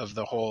villain of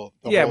the whole.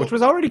 Which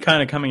was already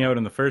kind of coming out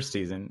in the first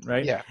season,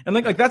 right? Yeah. And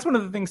like that's one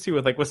of the things too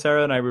with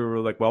Sarah and I, we were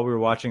like, while we were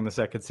watching the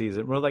second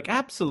season, we are like,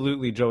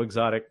 absolutely, Joe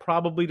Exotic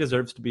probably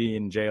deserves to be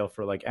in jail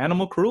for like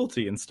animal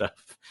cruelty and stuff.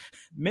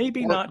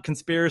 Maybe not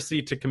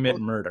conspiracy to commit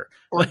murder.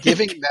 Or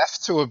giving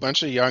meth to a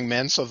bunch of young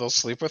men so they'll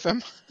sleep with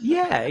him.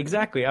 Yeah,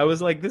 exactly. I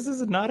was like, this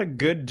is not a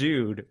good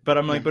dude. But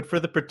I'm like, but for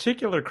the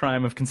particular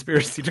crime of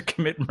conspiracy to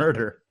commit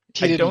murder,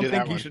 I don't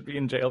think he should be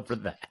in jail for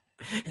that.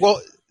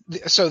 Well,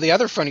 so the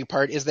other funny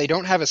part is they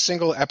don't have a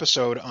single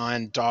episode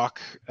on Doc.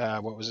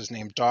 What was his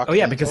name? Doc. Oh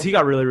yeah, Antle. because he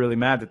got really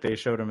mad that they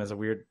showed him as a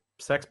weird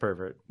sex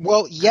pervert.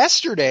 Well,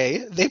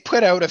 yesterday they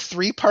put out a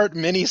 3-part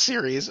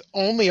miniseries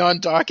only on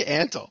Doc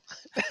Antle,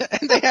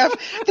 and they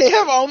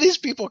have all these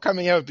people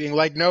coming out being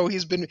like, "No,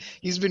 he's been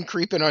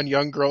creeping on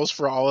young girls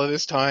for all of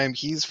this time.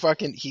 He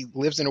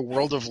lives in a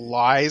world of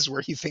lies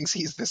where he thinks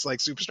he's this like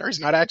superstar. He's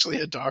not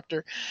actually a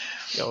doctor."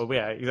 Oh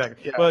yeah,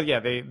 exactly. Yeah. Well,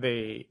 yeah,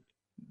 they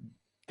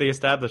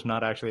established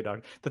not actually a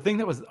doctor. The thing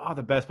that was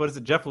the best, what is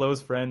it, Jeff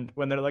Lowe's friend,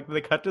 when they're like,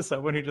 they cut to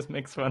someone who just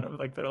makes fun of,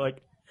 like, they're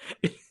like,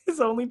 his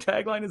only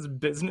tagline is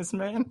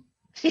businessman.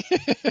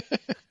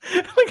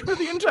 Like for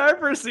the entire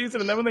first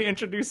season, and then when they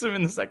introduce him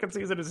in the second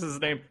season, it's his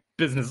name,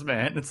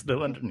 businessman. It's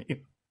still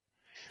underneath.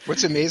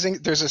 What's amazing,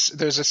 there's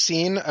a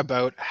scene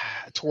about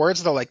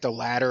towards the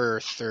latter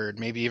third,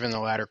 maybe even the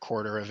latter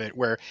quarter of it,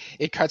 where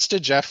it cuts to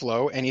Jeff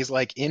Lowe and he's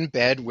like in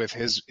bed with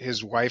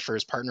his wife or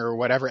his partner or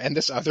whatever, and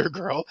this other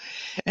girl,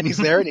 and he's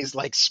there and he's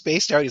like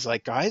spaced out. He's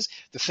like, "Guys,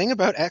 the thing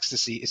about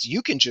ecstasy is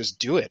you can just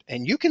do it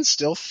and you can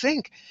still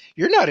think.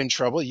 You're not in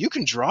trouble. You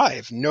can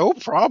drive, no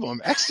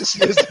problem.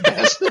 Ecstasy is the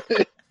best."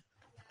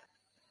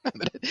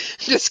 It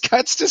just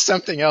cuts to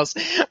something else.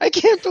 I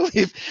can't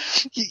believe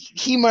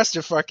he must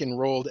have fucking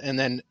rolled, and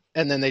then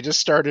they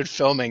just started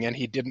filming, and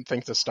he didn't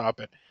think to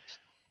stop it.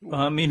 Well,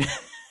 I mean,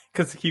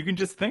 because you can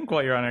just think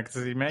while you're on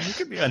ecstasy, man. You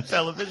could be on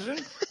television.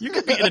 You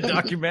could be in a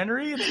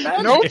documentary. It's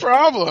magic. No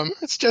problem.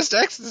 It's just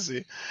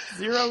ecstasy.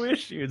 0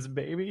 issues,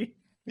 baby.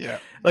 Yeah.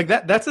 Like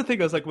that's the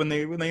thing. I was like, when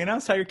they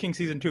announced Tiger King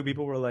season 2,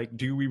 people were like,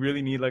 "Do we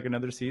really need like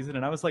another season?"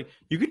 And I was like,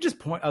 you could just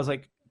point. I was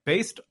like,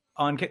 based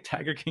on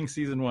Tiger King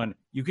season 1,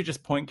 you could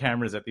just point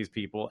cameras at these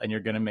people and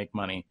you're gonna make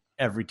money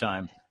every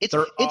time. It's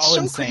so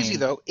insane. Crazy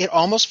though. It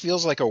almost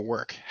feels like a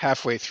work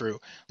halfway through.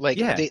 Like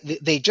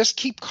they just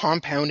keep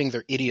compounding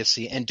their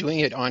idiocy and doing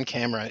it on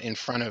camera in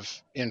front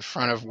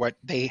of what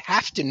they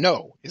have to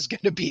know is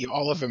going to be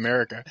all of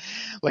America.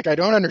 Like, I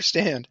don't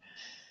understand.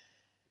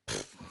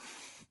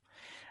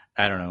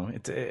 I don't know.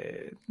 It's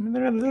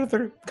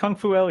they're Kung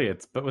Fu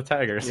Elliots, but with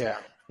tigers. Yeah.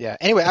 Yeah.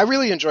 Anyway, I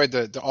really enjoyed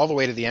the all the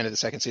way to the end of the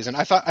second season.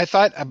 I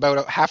thought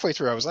about halfway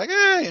through, I was like,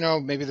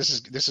 maybe this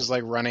is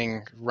like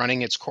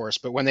running its course.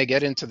 But when they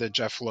get into the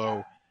Jeff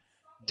Lowe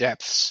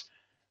depths,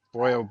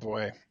 boy oh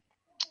boy.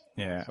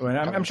 Yeah, well,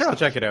 I'm sure I'll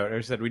check it out.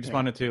 I said we just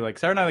wanted to like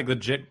Sarah and I like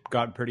legit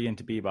got pretty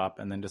into Bebop,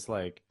 and then just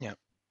like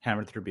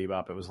hammered through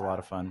Bebop. It was a lot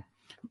of fun.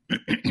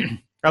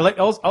 I like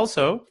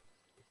also,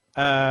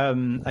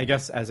 I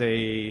guess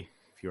if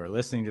you are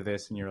listening to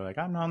this and you're like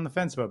I'm not on the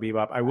fence about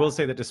Bebop, I will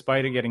say that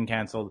despite it getting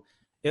canceled,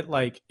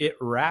 it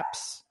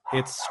wraps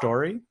its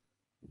story,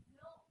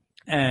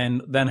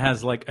 and then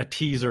has like a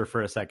teaser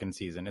for a second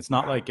season. It's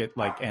not like it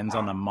like ends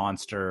on the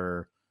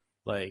monster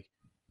like,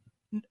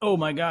 oh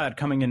my god,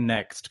 coming in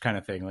next kind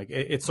of thing. Like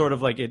it's sort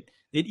of like it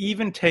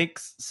even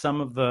takes some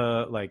of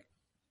the like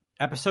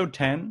episode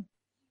 10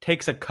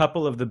 takes a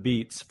couple of the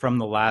beats from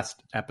the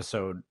last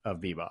episode of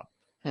Bebop.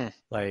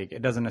 Like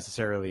it doesn't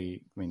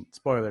necessarily, I mean,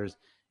 spoilers,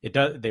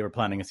 they were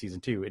planning a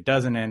season 2. It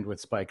doesn't end with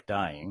Spike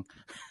dying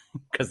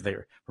because they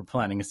were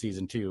planning a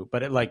season 2,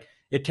 but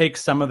it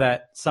takes some of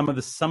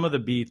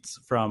the beats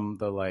from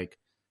the like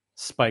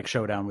Spike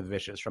showdown with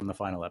Vicious from the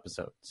final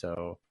episode.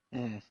 So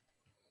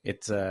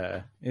it's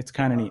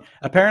kind of neat.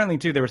 Apparently,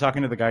 too, they were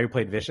talking to the guy who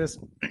played Vicious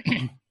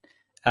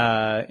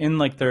in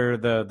like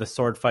the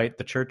sword fight,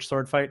 the church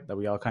sword fight that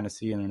we all kind of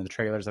see in the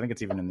trailers. I think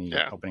it's even in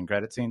the opening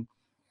credit scene.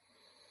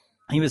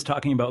 He was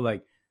talking about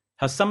like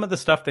how some of the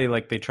stuff they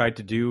tried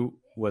to do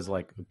was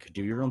like could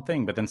do your own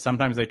thing, but then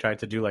sometimes they tried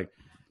to do like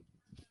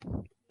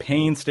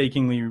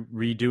painstakingly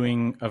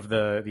redoing of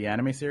the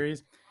anime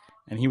series,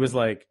 and he was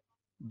like,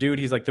 dude,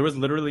 he's like, there was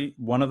literally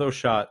one of those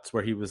shots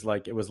where he was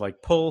like, it was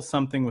like pull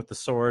something with the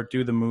sword,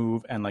 do the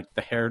move, and like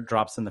the hair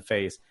drops in the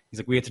face. He's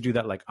like, we had to do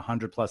that like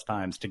 100+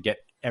 times to get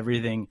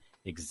everything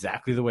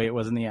exactly the way it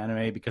was in the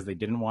anime because they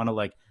didn't want to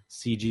like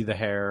CG the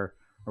hair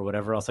or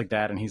whatever else like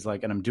that. And he's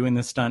like, and I'm doing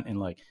this stunt in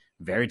like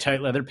very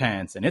tight leather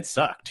pants, and it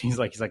sucked. He's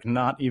like,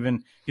 not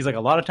even. He's like,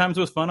 a lot of times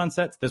it was fun on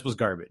sets. This was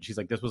garbage. He's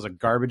like, this was a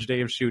garbage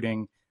day of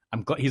shooting.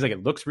 He's like,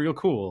 it looks real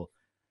cool.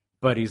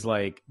 But he's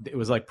like, it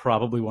was like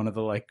probably one of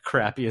the like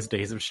crappiest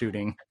days of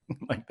shooting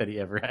like that he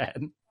ever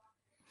had.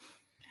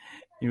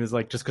 He was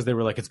like, just because they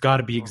were like, it's got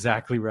to be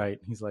exactly right.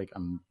 He's like,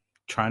 I'm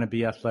trying to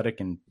be athletic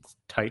in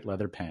tight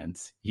leather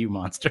pants, you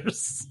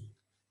monsters.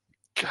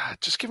 God,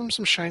 just give him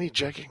some shiny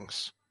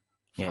jeggings.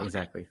 Yeah,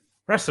 exactly.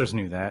 Wrestlers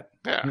knew that.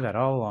 Yeah. Knew that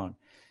all along.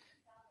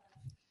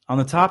 On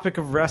the topic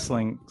of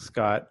wrestling,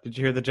 Scott, did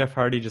you hear that Jeff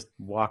Hardy just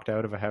walked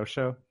out of a house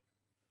show?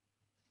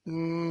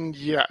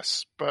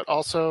 Yes, but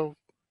also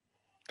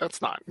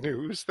that's not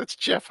news. That's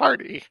Jeff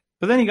Hardy.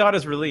 But then he got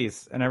his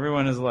release, and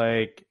everyone is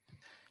like,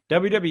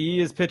 WWE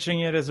is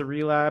pitching it as a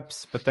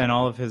relapse, but then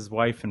all of his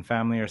wife and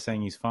family are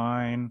saying he's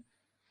fine.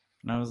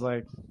 And I was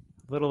like,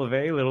 little of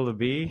A, little of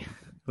B,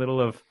 little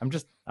of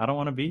I don't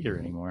want to be here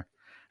anymore.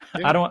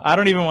 Yeah. I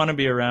don't even want to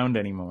be around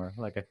anymore.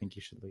 Like, I think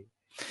you should leave.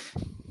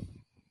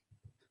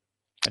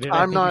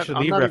 I think you should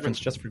leave reference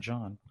just for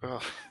John.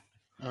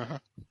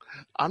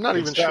 I'm not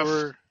even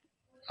sure.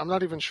 I'm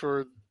not even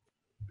sure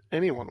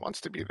anyone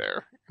wants to be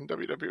there in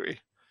WWE.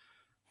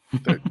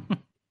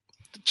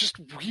 Just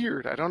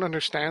weird. I don't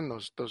understand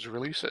those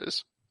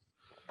releases.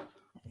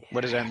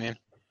 What does that mean?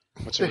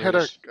 They had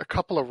a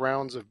couple of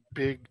rounds of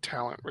big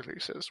talent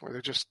releases where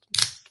they just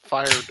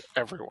fired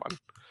everyone.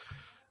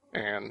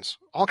 And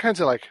all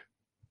kinds of like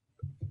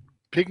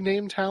big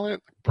name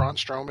talent, like Braun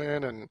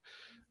Strowman and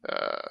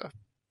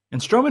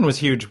Strowman was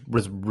huge,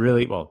 was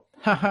really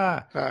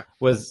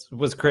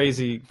was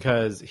crazy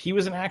because he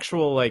was an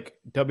actual like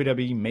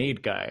WWE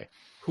made guy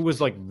who was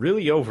like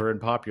really over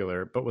and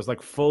popular, but was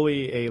like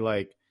fully a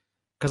like,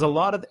 because a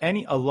lot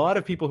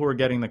of people who were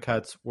getting the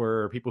cuts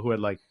were people who had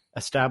like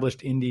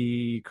established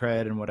indie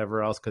cred and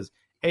whatever else, because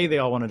they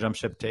all want to jump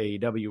ship to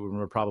AEW and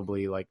were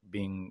probably like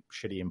being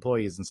shitty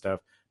employees and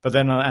stuff. But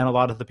then and a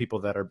lot of the people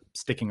that are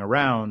sticking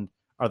around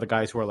are the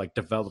guys who are like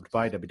developed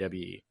by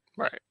WWE.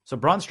 Right. So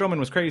Braun Strowman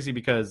was crazy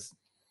because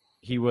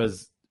he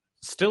was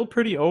still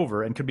pretty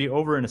over and could be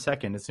over in a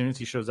second. As soon as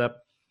he shows up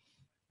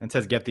and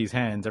says, "Get these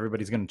hands,"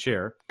 everybody's going to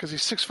cheer. Because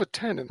he's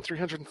 6'10" and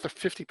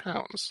 350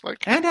 pounds,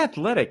 like, and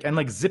athletic and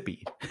like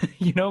zippy.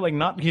 He's not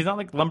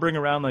like lumbering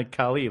around like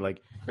Khali.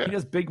 Like he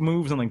does big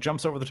moves and like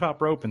jumps over the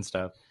top rope and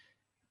stuff.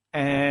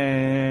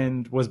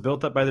 And was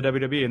built up by the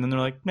WWE, and then they're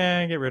like,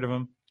 "Nah, get rid of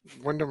him."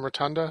 Wyndham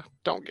Rotunda,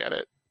 don't get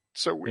it.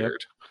 So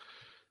weird.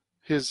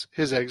 Yep.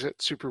 His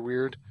exit, super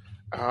weird.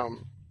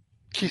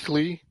 Keith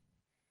Lee.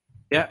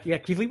 Yeah,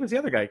 Keith Lee was the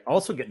other guy,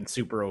 also getting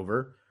super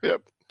over.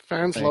 Yep.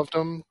 Fans loved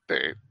him.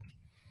 They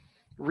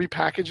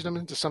repackaged him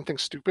into something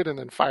stupid and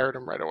then fired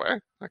him right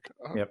away. Like,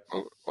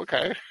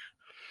 okay.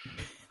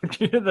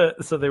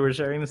 So they were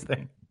sharing this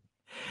thing.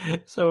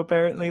 So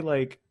apparently,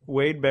 like,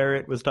 Wade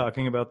Barrett was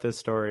talking about this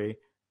story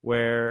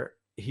where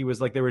he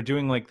was like, they were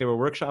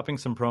workshopping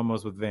some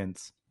promos with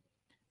Vince.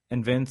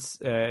 And Vince,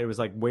 it was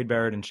like Wade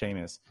Barrett and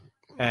Sheamus.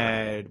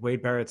 And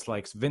Wade Barrett's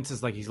like, Vince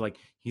is like, he's like,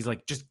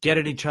 just get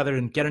at each other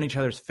and get in each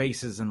other's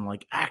faces and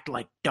like act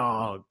like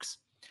dogs.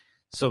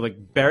 So like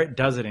Barrett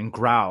does it and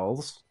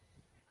growls.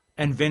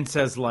 And Vince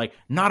says, like,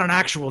 not an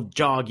actual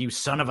jog, you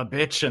son of a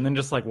bitch, and then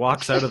just, like,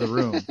 walks out of the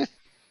room.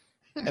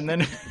 And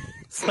then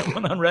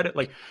someone on Reddit,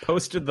 like,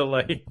 posted the,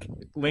 like,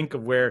 link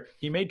of where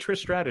he made Trish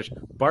Stratus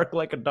bark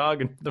like a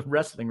dog in the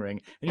wrestling ring.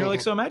 And you're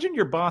like, so imagine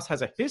your boss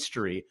has a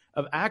history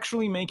of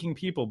actually making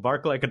people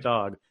bark like a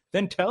dog,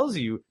 then tells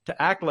you to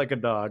act like a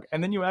dog,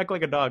 and then you act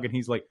like a dog, and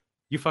he's like,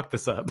 you fucked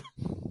this up.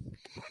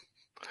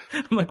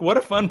 I'm like, what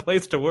a fun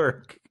place to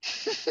work.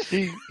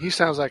 He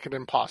sounds like an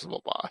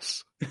impossible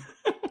boss.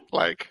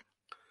 Like,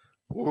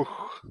 ooh.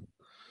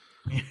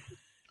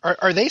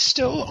 Are they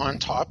still on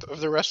top of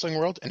the wrestling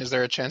world? And is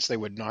there a chance they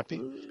would not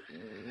be?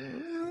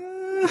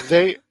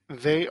 They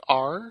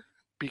are,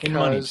 In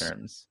money because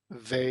terms.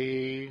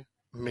 they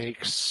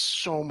make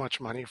so much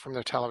money from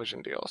their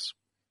television deals.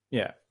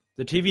 Yeah.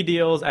 The TV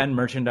deals and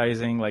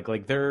merchandising,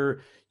 like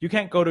they're, you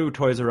can't go to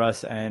Toys R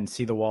Us and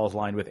see the walls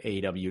lined with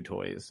AEW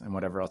toys and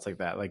whatever else like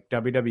that. Like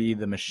WWE,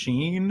 the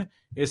machine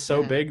is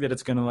so big that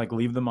it's going to like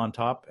leave them on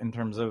top in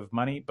terms of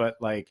money. But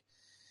like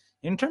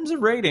in terms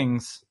of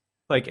ratings,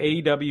 like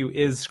AEW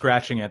is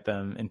scratching at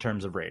them in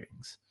terms of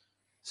ratings.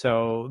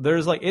 So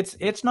there's like,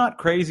 it's not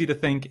crazy to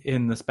think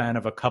in the span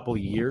of a couple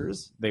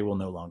years, they will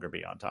no longer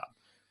be on top.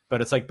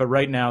 But it's like, but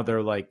right now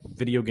they're like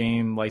video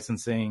game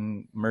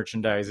licensing,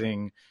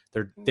 merchandising.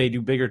 They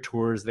do bigger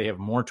tours. They have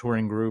more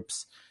touring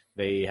groups.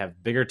 They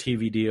have bigger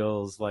TV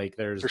deals. Like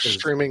their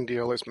streaming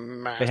deal is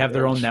massive. They have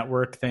their own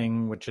network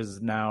thing, which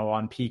is now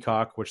on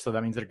Peacock, so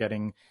that means they're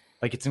getting,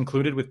 like, it's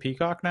included with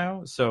Peacock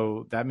now.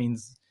 So that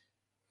means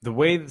the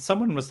way that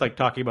someone was like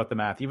talking about the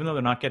math, even though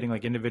they're not getting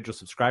like individual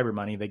subscriber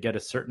money, they get a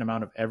certain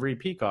amount of every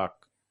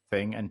Peacock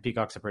thing. And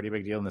Peacock's a pretty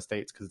big deal in the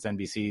States because it's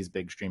NBC's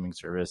big streaming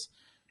service.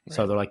 Right.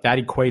 So they're like, that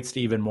equates to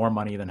even more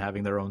money than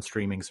having their own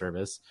streaming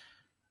service.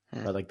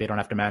 But like they don't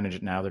have to manage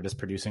it now. They're just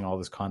producing all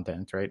this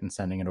content, right? And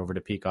sending it over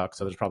to Peacock.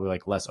 So there's probably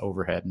like less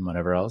overhead and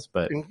whatever else.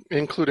 But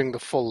including the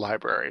full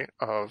library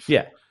of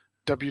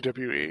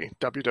WWE,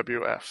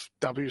 WWF,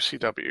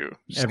 WCW,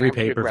 every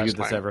pay-per-view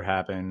that's ever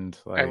happened.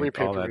 Like, every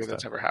pay-per-view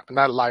that's ever happened.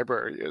 That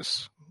library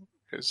is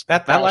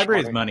that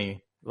library is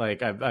money.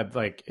 Like I've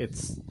like,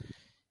 it's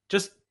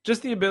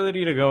just the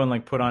ability to go and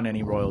like put on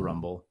any Royal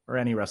Rumble or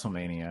any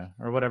WrestleMania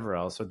or whatever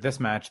else, or this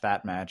match,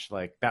 that match,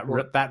 like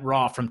that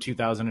Raw from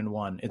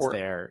 2001. It's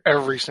there.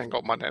 Every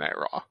single Monday Night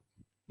Raw.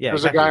 Yeah,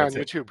 there's a guy on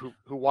YouTube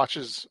who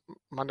watches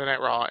Monday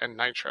Night Raw and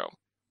Nitro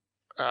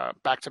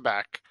back to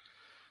back,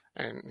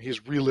 and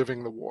he's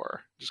reliving the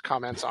war. Just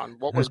comments on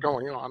what was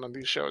going on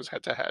these shows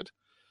head to head.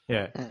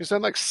 Yeah, he's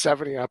done like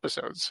 70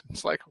 episodes.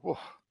 It's like, whoa,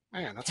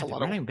 man, that's a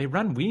lot of. They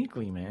run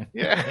weekly, man.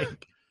 Yeah.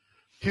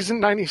 He's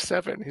in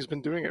 97. He's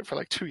been doing it for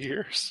like 2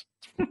 years.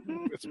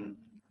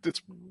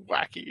 It's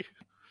wacky.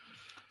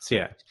 So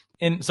yeah,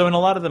 in a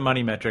lot of the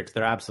money metrics,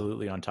 they're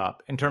absolutely on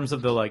top. In terms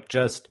of the like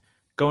just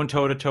going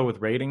toe to toe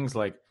with ratings,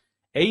 like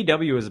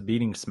AEW is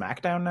beating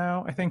SmackDown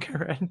now. I think I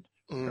read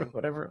or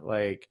whatever.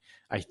 Like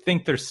I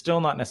think they're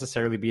still not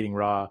necessarily beating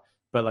Raw,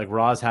 but like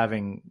Raw's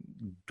having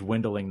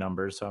dwindling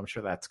numbers, so I'm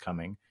sure that's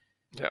coming.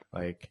 Yeah,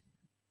 like.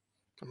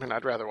 I mean,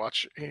 I'd rather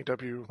watch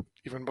AEW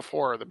even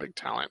before the big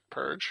talent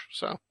purge.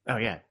 So. Oh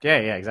yeah,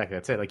 exactly.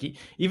 That's it. Like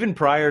even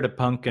prior to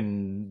Punk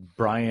and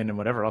Bryan and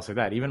whatever else like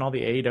that, even all the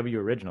AEW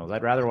originals,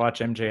 I'd rather watch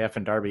MJF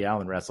and Darby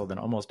Allin wrestle than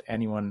almost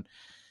anyone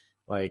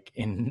like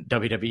in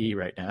WWE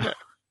right now.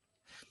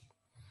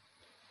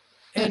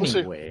 Yeah.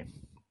 Anyway,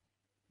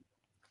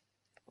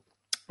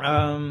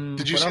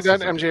 did you see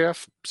that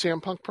MJF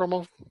CM Punk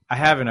promo? I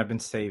haven't. I've been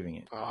saving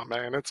it. Oh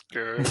man, it's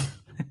good.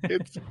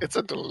 it's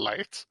a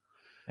delight.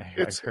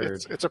 I've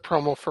heard it's a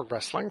promo for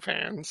wrestling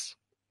fans.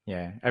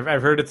 Yeah,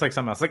 I've heard it's like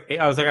something else. Like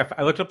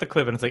I looked up the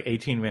clip and it's like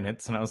 18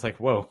 minutes, and I was like,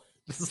 whoa,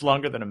 this is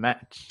longer than a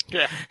match.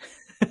 Yeah,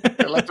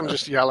 they let them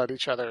just yell at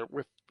each other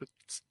with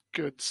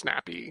good,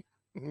 snappy,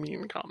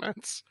 mean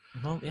comments.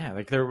 Well, yeah,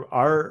 like there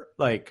are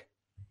like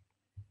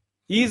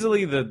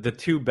easily the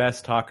two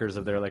best talkers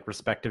of their like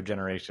respective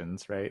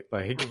generations, right?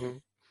 Like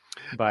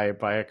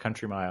by a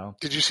country mile.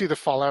 Did you see the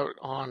fallout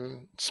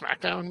on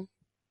SmackDown?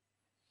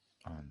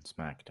 On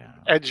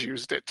SmackDown, Edge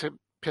used it to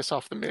piss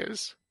off the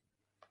Miz.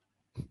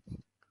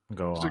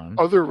 Go on. Like,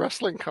 other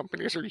wrestling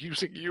companies are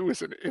using you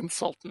as an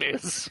insult,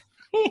 Miz.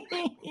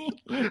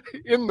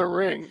 In the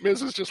ring,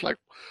 Miz is just like,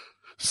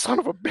 son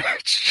of a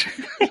bitch.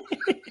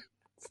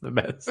 It's the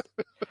best.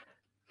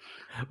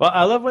 Well,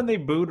 I love when they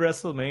booed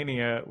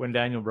WrestleMania when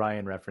Daniel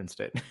Bryan referenced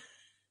it.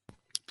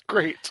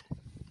 Great.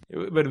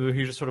 But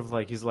he just sort of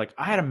like, he's like,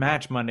 I had a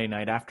match Monday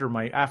night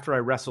after I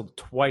wrestled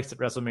twice at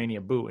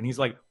WrestleMania, boo. And he's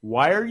like,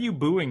 why are you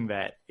booing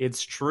that?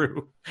 It's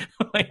true.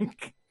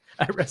 Like,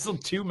 I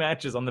wrestled 2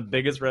 matches on the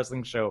biggest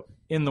wrestling show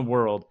in the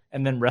world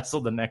and then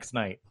wrestled the next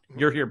night.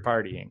 You're here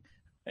partying.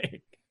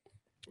 Like,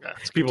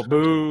 people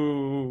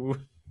boo.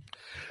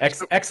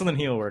 Excellent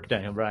heel work,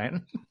 Daniel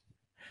Bryan.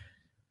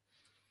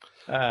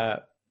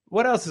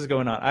 What else is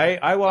going on?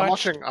 I'm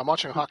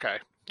watching Hawkeye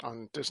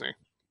on Disney.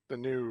 The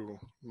new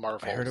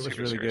Marvel. I heard it was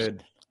really series.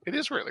 Good. It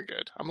is really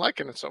good. I'm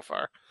liking it so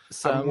far.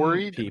 I'm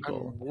worried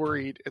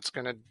it's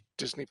going to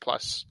Disney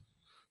Plus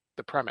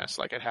the premise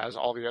like it has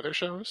all the other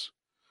shows.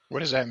 What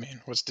does that mean?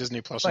 What's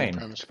Disney Plus on the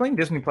premise? Explain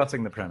Disney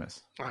Plusing the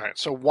premise. All right,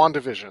 so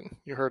WandaVision.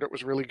 You heard it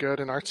was really good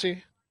and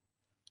artsy,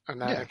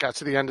 and then Yeah. it got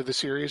to the end of the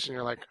series, and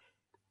you're like,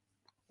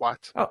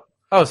 what?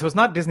 Oh, so it's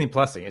not Disney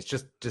Plusing. It's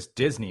just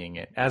Disneying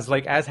it, as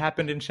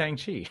happened in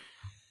Shang-Chi.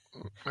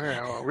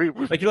 Yeah, well, we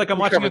Like you're like, I'm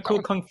watching a covered cool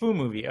that kung fu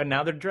movie, and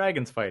now they're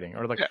dragons fighting,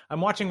 or like Yeah. I'm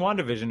watching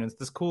WandaVision, and it's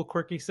this cool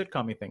quirky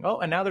sitcom thing. Oh,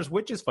 and now there's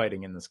witches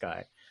fighting in the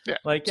sky. Yeah.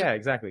 Like yeah,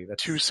 exactly.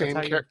 That's two that's same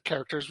how you-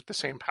 characters with the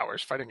same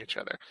powers fighting each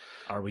other.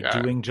 Are we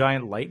Yeah. doing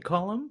giant light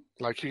column?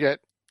 Like you get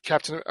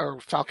Captain or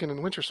Falcon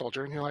and Winter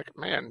Soldier, and you're like,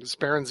 man, this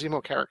Baron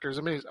Zemo character is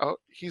amazing. Oh,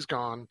 he's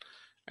gone,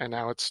 and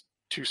now it's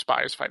two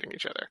spies fighting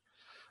each other.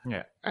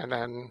 Yeah. And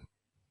then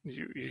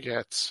you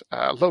get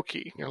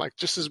Loki. And you're like,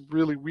 this is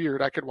really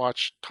weird. I could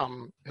watch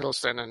Tom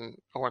Hiddleston and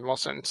Owen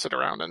Wilson sit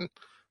around and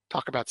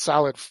talk about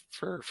salad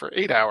for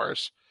 8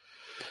 hours.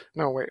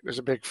 No, wait, there's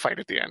a big fight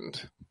at the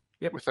end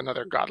with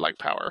another godlike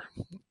power.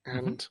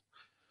 And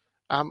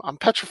I'm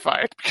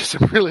petrified because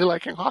I'm really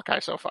liking Hawkeye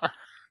so far.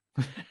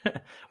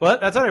 Well,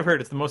 that's what I've heard.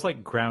 It's the most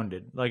like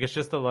grounded. Like it's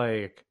just the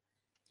like.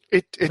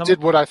 It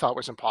did what I thought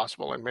was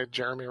impossible and made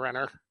Jeremy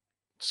Renner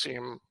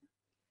seem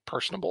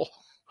personable.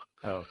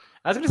 Oh,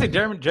 I was going to say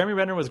Jeremy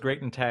Renner was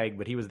great in Tag,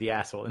 but he was the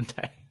asshole in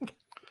Tag.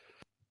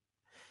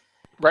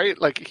 Right?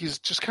 Like he's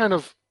just kind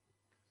of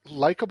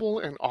likable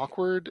and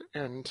awkward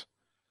and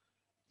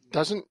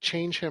doesn't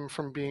change him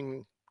from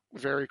being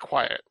very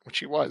quiet, which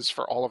he was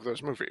for all of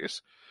those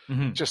movies.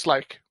 Mhm. Just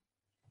like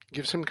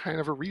gives him kind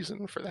of a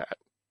reason for that.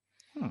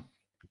 Hmm.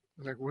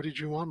 Like, what did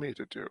you want me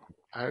to do?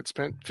 I had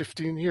spent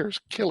 15 years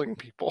killing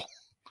people.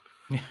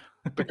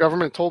 The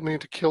government told me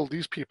to kill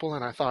these people,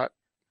 and I thought,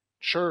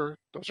 sure,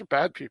 those are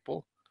bad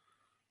people,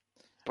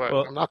 but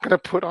Well- I'm not going to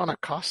put on a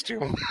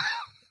costume.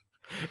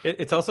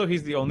 It's also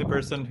he's the only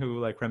person who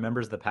like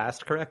remembers the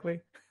past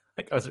correctly.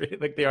 Like I was reading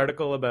like the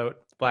article about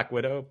Black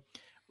Widow,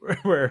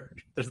 where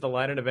there's the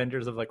line in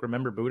Avengers of like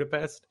remember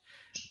Budapest,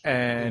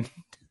 and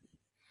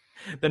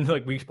then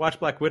like we watch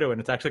Black Widow and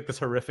it's actually like this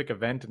horrific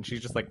event, and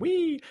she's just like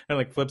wee and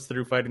like flips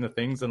through fighting the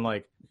things, and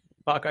like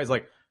Hawkeye's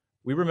like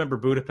we remember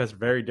Budapest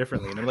very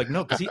differently, and they're like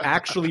no, because he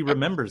actually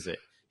remembers it.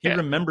 He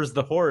remembers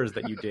the horrors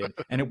that you did,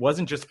 and it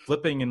wasn't just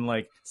flipping and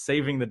like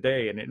saving the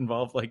day, and it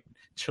involved like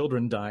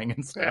children dying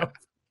and stuff.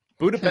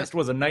 Budapest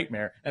was a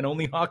nightmare, and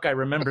only Hawkeye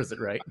remembers it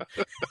right.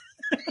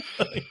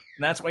 And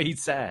that's why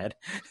he's sad.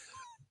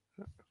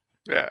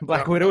 Yeah,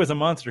 Black Widow is a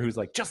monster who's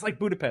like, just like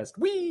Budapest.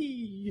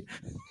 Whee!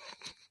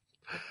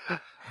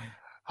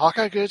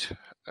 Hawkeye good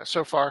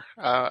so far.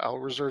 I'll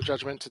reserve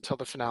judgment until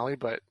the finale,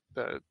 but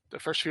the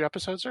first few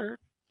episodes are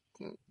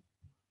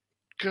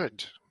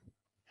good.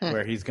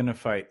 Where he's going to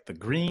fight the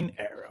Green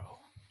Arrow.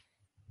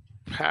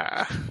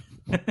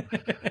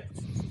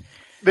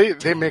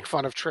 They make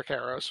fun of trick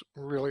arrows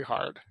really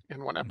hard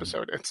in one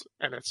episode. It's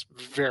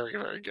very,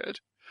 very good.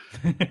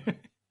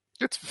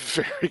 It's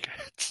very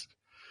good.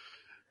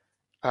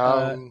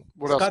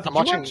 What Scott,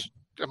 else?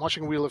 I'm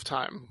watching Wheel of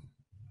Time.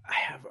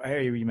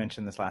 You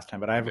mentioned this last time,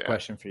 but I have a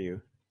question for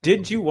you.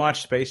 Did you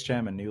watch Space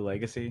Jam: A New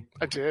Legacy?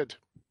 I did.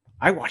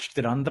 I watched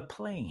it on the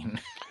plane.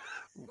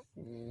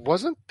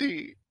 Wasn't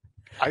the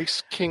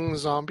Ice King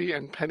zombie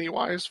and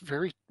Pennywise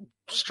very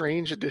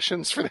strange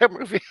additions for that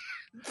movie?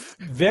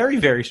 Very,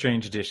 very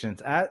strange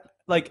additions.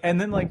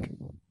 And then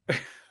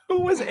who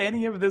was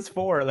any of this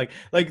for?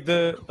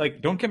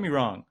 Don't get me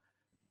wrong,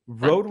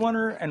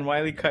 Roadrunner and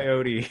Wile E.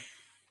 Coyote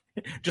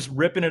just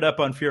ripping it up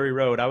on Fury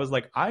Road. I was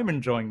like, I'm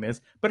enjoying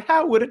this, but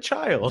how would a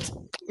child?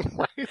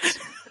 Right.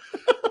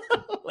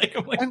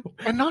 I'm like,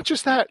 and not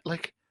just that.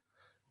 Like,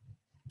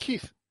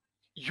 Keith,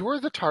 you're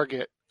the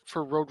target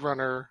for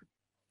Roadrunner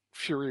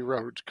Fury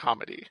Road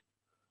comedy.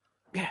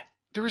 Yeah.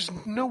 There is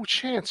no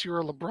chance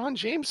you're a LeBron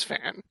James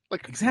fan.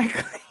 Like,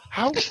 exactly.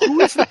 who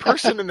is the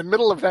person in the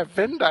middle of that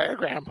Venn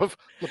diagram of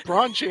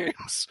LeBron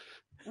James,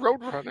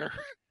 Roadrunner,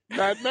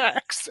 Mad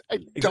Max? I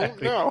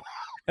don't know.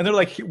 And they're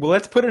like, well,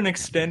 let's put an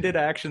extended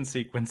action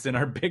sequence in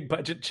our big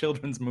budget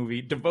children's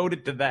movie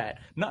devoted to that.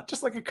 Not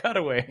just like a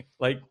cutaway,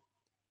 like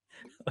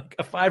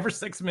a 5 or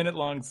 6 minute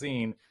long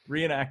scene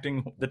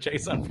reenacting the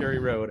chase on Fury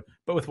Road,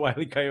 but with Wile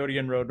E. Coyote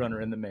and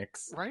Roadrunner in the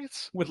mix.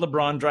 Right? With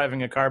LeBron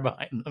driving a car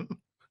behind them.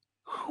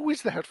 Who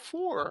is that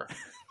for?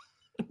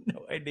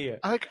 No idea.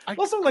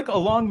 Also, like a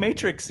long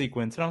Matrix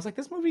sequence, and I was like,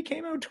 this movie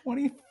came out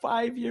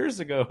 25 years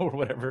ago or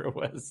whatever it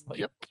was. Like,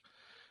 yep.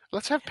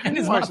 Let's have and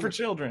Pennywise. it's not for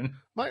children.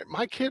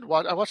 My kid,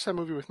 I watched that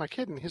movie with my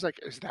kid, and he's like,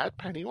 "Is that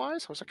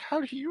Pennywise?" I was like,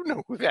 "How do you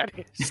know who that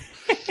is?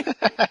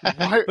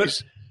 Why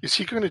is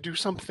he going to do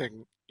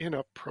something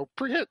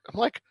inappropriate?" I'm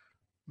like,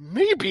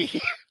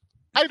 maybe.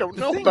 I don't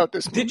know about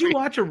this movie. Did you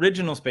watch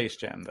original Space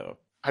Jam though?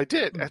 I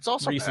did. It's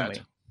also recently.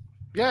 bad.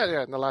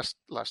 Yeah. In the last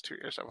 2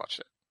 years, I watched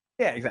it.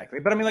 Yeah, exactly.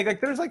 But I mean, like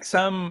there's like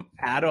some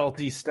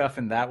adulty stuff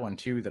in that one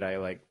too that I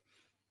like.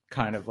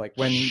 Kind of like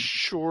when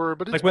sure,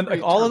 but it's like when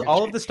like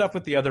all of the stuff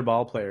with the other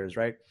ball players,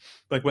 right?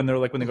 Like when they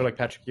go like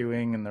Patrick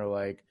Ewing and they're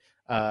like,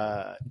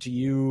 do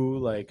you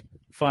like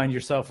find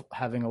yourself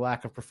having a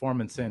lack of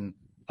performance in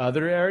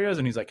other areas?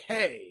 And he's like,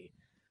 hey,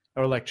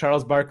 Or like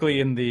Charles Barkley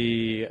in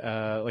the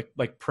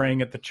like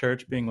praying at the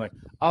church, being like,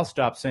 "I'll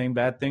stop saying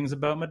bad things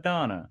about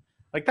Madonna."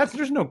 Like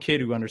there's no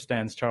kid who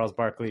understands Charles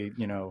Barkley,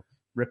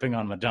 ripping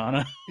on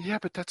Madonna. Yeah,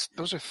 but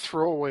those are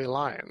throwaway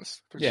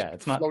lines. They're Yeah, just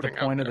it's not the floating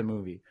out point of there. the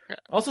movie. Yeah.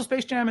 Also,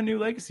 Space Jam and New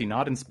Legacy,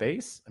 not in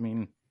space. I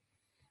mean,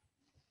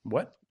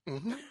 what?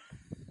 Mm-hmm.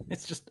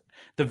 It's just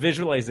the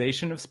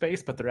visualization of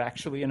space, but they're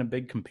actually in a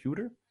big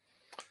computer.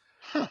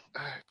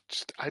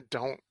 I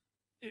don't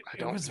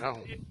know.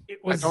 It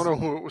was I don't know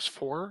who it was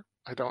for.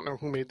 I don't know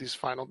who made these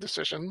final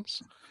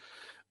decisions.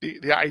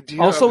 The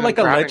idea also of like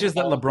him grabbing alleges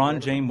that all-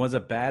 LeBron James was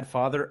a bad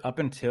father up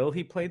until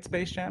he played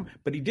Space Jam,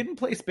 but he didn't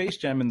play Space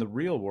Jam in the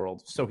real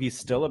world, so he's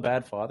still a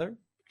bad father.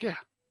 Yeah.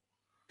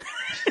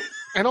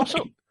 And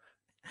also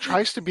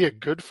tries to be a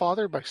good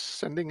father by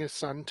sending his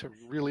son to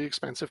really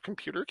expensive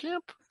computer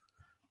camp.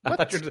 I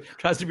thought you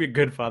tries to be a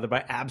good father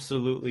by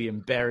absolutely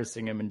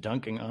embarrassing him and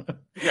dunking on him.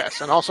 Yes,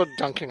 and also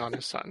dunking on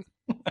his son.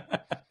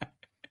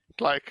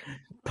 Like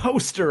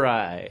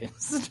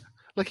Posterized.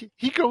 Like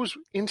he goes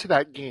into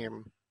that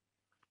game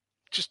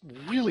just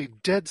really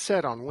dead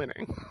set on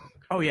winning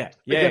Oh yeah,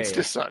 against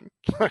his son.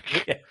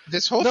 Like,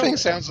 This whole No. thing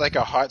sounds like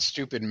a hot,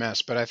 stupid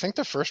mess, but I think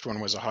the first one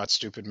was a hot,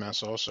 stupid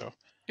mess also.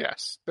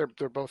 yes,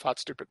 they're both hot,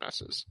 stupid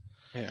messes.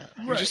 Yeah.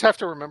 You just have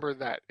to remember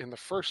that in the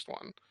first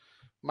one,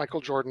 Michael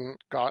Jordan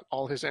got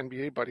all his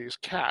NBA buddies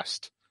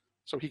cast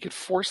so he could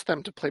force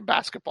them to play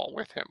basketball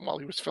with him while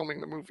he was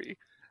filming the movie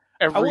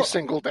every Oh,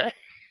 single day.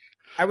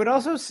 I would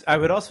also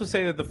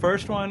say that the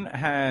first one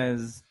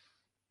has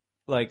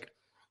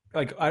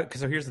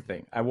so here's the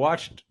thing. I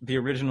watched the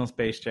original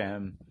Space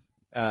Jam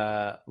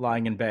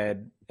lying in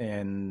bed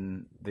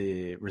in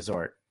the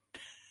resort.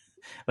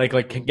 like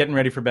getting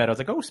ready for bed. I was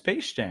like, "Oh,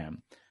 Space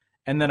Jam."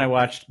 And then I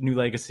watched New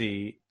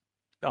Legacy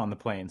on the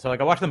plane. So like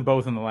I watched them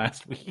both in the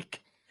last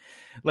week.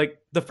 Like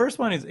the first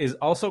one is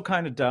also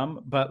kind of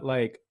dumb, but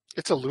like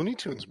It's a Looney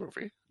Tunes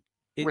movie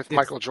with it's-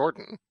 Michael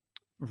Jordan.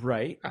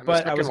 right. And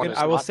But the second one is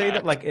I will not say bad.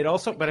 that like it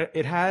also, but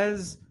it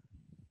has,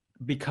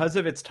 because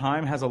of its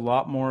time, has a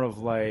lot more of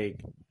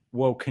like,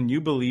 whoa, can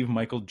you believe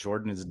Michael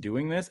Jordan is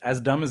doing this? As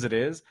dumb as it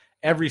is,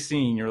 every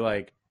scene you're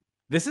like,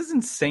 this is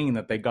insane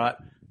that they got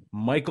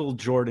Michael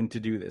Jordan to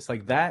do this.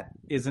 Like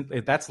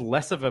that's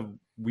less of a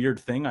weird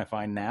thing I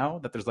find now,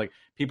 that there's like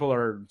people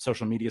are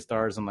social media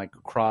stars and like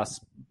cross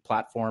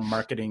platform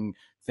marketing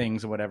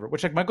things or whatever,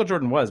 which like Michael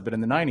Jordan was, but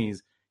in the 90s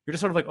you're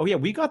just sort of like, oh yeah,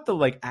 we got the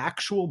like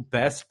actual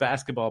best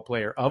basketball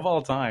player of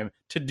all time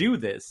to do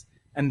this.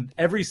 And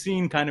every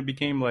scene kind of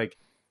became like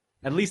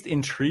at least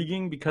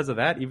intriguing because of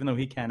that, even though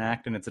he can't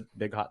act and it's a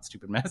big hot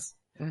stupid mess.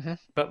 Mm-hmm.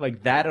 But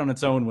like that on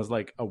its own was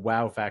like a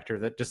wow factor,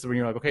 that just when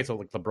you're like, okay, so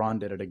like LeBron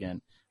did it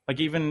again. Like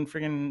even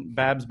friggin'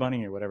 Babs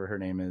Bunny or whatever her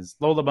name is,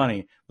 Lola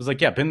Bunny, was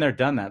like, yeah, been there,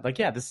 done that. Like,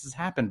 yeah, this has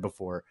happened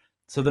before.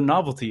 So the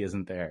novelty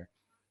isn't there.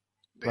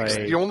 Like,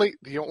 The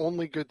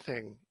only good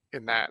thing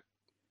in that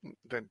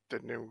the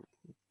new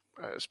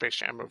Space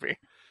Jam movie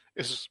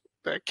is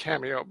the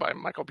cameo by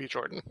Michael B.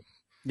 Jordan.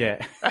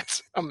 yeah.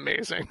 That's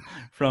amazing.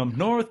 From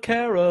North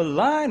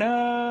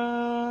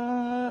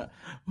Carolina,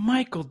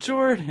 Michael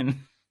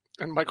Jordan.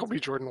 And Michael B.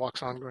 Jordan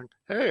walks on going,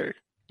 "Hey,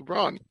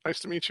 LeBron, nice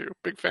to meet you.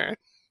 Big fan."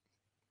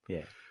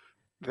 Yeah.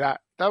 That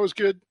was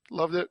good.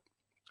 Loved it.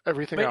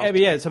 Everything But, else.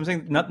 yeah, so I'm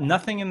saying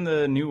nothing in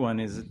the new one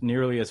is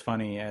nearly as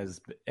funny as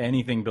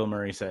anything Bill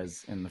Murray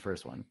says in the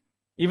first one.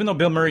 Even though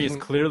Bill Murray is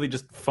clearly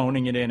just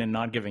phoning it in and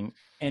not giving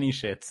any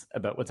shits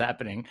about what's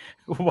happening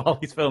while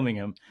he's filming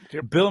him,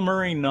 Yep. Bill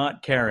Murray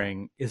not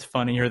caring is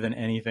funnier than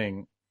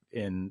anything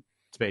in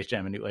Space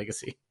Jam: A New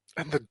Legacy.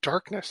 And the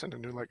darkness in A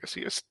New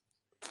Legacy is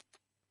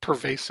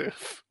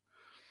pervasive.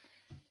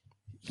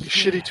 He's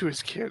shitty to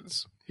his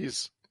kids.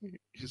 He's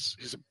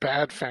a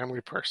bad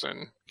family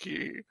person.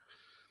 He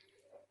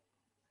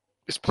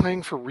is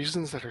playing for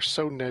reasons that are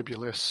so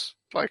nebulous.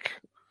 Like,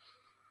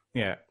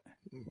 Yeah.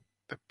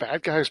 the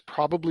bad guy is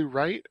probably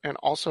right, and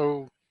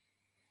also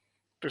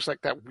there's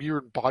like that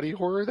weird body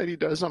horror that he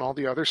does on all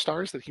the other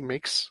stars that he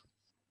makes.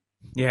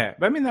 Yeah.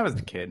 But I mean, that was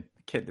the kid.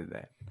 The kid did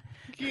that.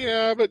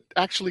 Yeah, but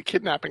actually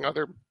kidnapping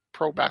other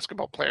pro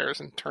basketball players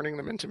and turning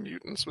them into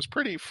mutants was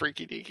pretty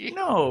freaky deaky.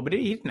 No, but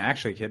he didn't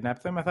actually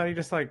kidnap them. I thought he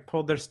just like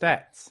pulled their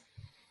stats.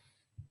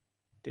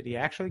 Did he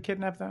actually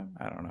kidnap them?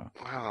 I don't know.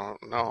 I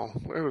don't know.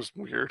 It was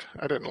weird.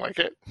 I didn't like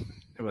it.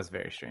 It was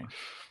very strange.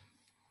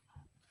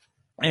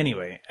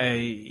 Anyway,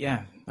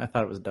 I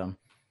thought it was dumb.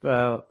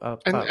 Well,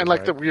 And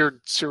like the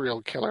weird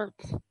serial killer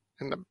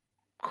in the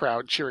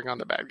crowd cheering on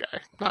the bad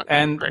guy.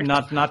 Great.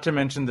 not to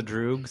mention the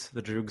Droogs.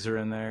 The Droogs are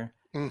in there.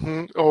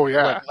 Mm-hmm. Oh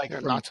yeah. What, like Yeah,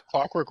 from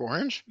Clockwork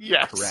Orange?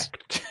 yes.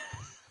 Correct.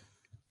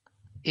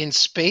 In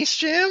Space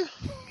Jam?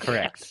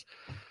 Correct.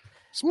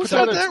 Who So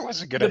thought that's- that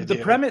was a good The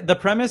idea? the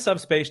premise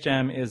of Space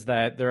Jam is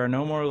that there are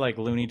no more like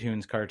Looney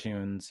Tunes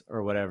cartoons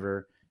or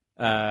whatever,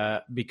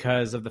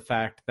 because of the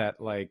fact that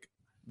like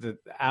the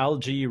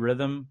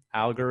algorithm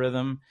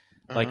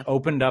like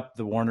opened up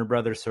the Warner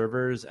Brothers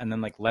servers and then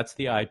like lets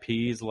the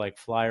IPs like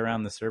fly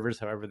around the servers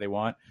however they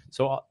want.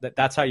 So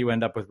that's how you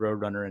end up with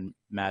Roadrunner and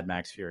Mad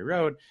Max Fury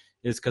Road,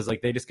 is because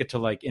like they just get to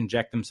like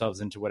inject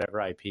themselves into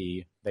whatever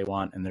IP they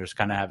want, and they're just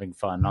kind of having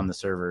fun on the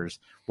servers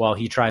while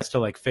he tries to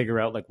like figure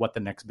out like what the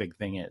next big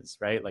thing is,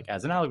 right? Like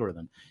as an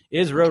algorithm,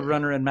 is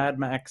Roadrunner and Mad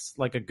Max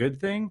like a good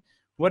thing?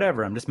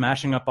 Whatever. I'm just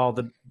mashing up all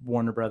the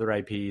Warner Brother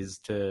IPs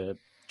to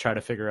try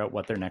to figure out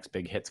what their next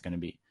big hit's going to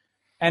be.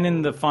 And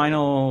in the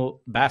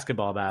final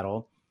basketball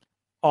battle,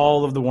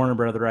 all of the Warner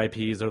Brother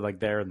IPs are like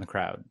there in the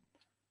crowd.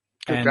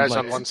 Good And, guys like,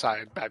 on one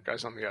side, bad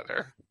guys on the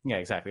other. Yeah,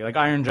 exactly. Like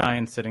Iron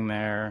Giant sitting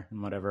there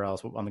and whatever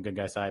else on the good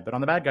guy side. But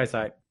on the bad guy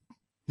side,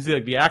 you see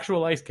like the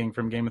actual Ice King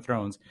from Game of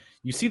Thrones.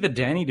 You see the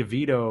Danny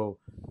DeVito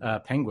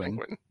penguin,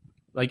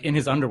 like in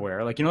his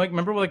underwear. Like, you know, like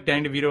remember like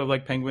Danny DeVito of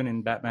like Penguin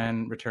in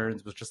Batman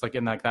Returns was just like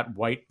in like that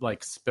white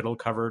like spittle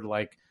covered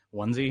like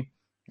onesie.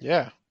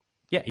 Yeah.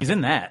 Yeah, he's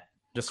in that.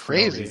 Just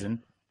Crazy. for no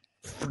reason.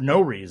 For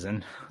no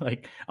reason.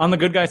 Like on the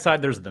good guy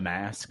side, there's the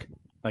mask.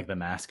 Like the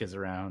mask is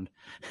around.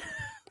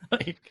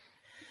 Like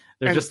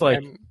they're just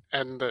like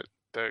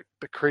the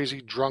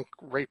crazy drunk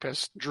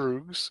rapist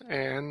Droogs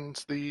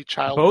and the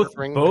child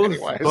murdering both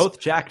Pennywise. Both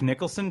Jack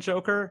Nicholson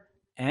Joker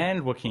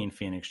and Joaquin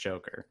Phoenix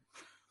Joker.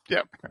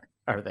 Yep.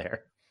 Are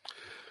there.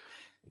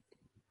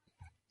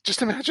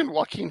 Just imagine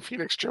Joaquin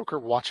Phoenix Joker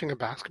watching a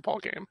basketball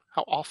game.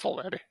 How awful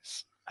that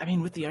is. I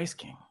mean, with the Ice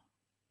King.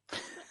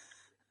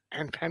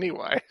 And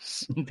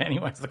Pennywise.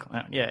 Pennywise the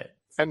Clown, yeah.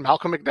 And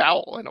Malcolm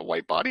McDowell in a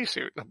white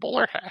bodysuit and a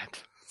bowler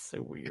hat.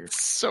 So weird.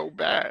 It's so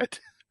bad.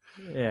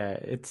 Yeah,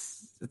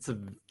 it's a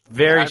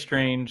very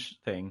strange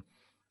thing.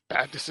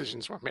 Bad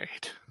decisions were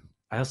made.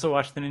 I also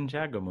watched the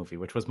Ninjago movie,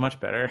 which was much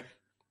better.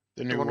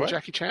 The The new one what? with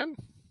Jackie Chan?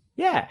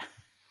 Yeah.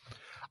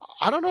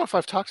 I don't know if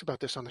I've talked about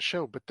this on the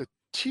show, but the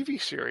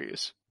TV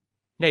series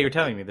Yeah, you were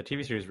telling me the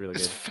TV series is really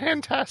is good.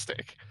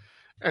 fantastic.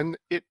 And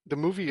the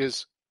movie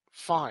is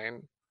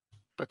fine,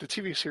 but the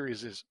TV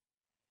series is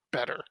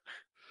better.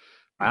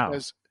 Wow.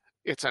 Because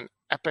it's an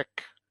epic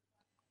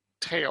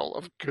tale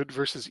of good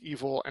versus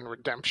evil and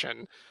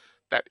redemption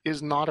that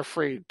is not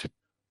afraid to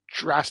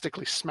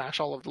drastically smash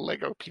all of the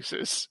Lego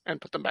pieces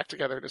and put them back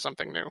together into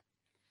something new.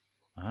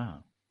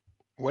 Wow.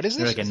 What is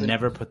They're this? like, Is I it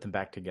never put them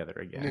back together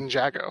again.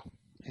 Ninjago.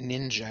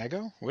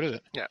 Ninjago? What is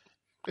it?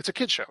 It's a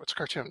kid's show. It's a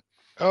cartoon.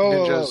 Oh,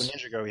 Ninjas-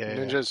 Ninjago. Yeah,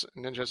 yeah.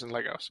 Ninjas and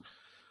Legos.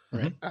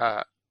 Right.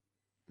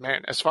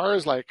 Man, as far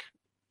as like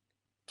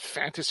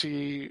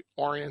fantasy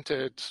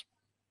oriented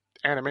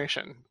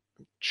animation,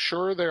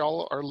 sure they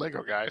all are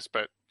Lego guys,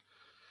 but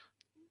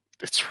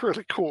it's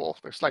really cool.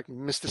 There's like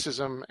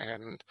mysticism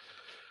and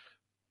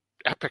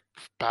epic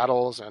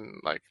battles and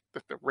like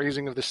the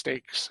raising of the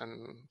stakes,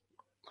 and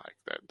like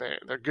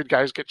the good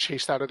guys get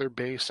chased out of their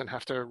base and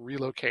have to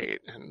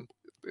relocate, and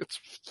it's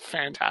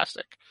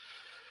fantastic.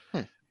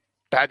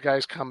 Bad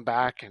guys come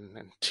back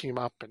and team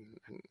up and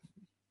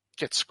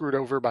get screwed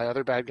over by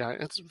other bad guys.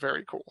 It's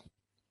very cool.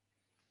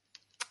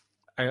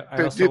 I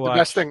The also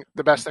watched...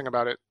 the best thing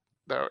about it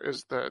though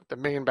is the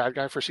main bad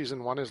guy for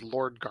season 1 is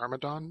Lord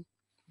Garmadon,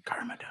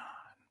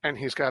 and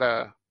he's got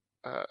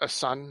a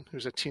son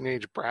who's a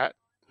teenage brat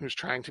who's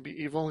trying to be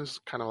evil. He's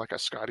kind of like a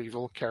Scott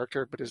Evil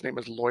character, but his name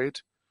is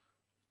Lloyd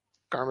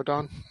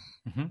Garmadon.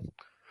 It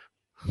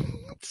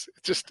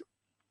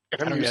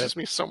don't get amuses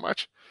me so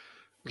much.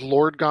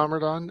 Lord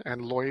Garmadon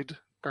and Lloyd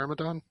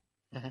Garmadon.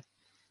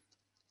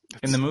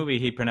 In the movie,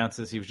 he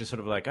was just sort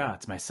of like,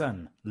 it's my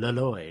son,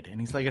 Lloyd. And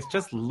he's like, it's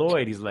just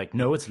Lloyd. He's like,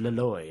 no, it's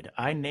Lloyd.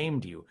 I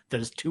named you.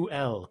 There's 2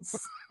 L's.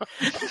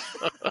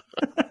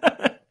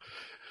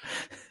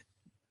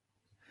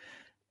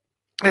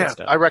 Yeah,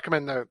 I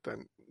recommend the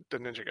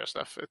Ninjago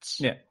stuff.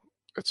 It's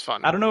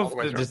fun. I don't know all the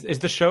way through. is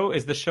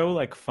the show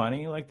like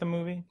funny like the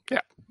movie? Yeah.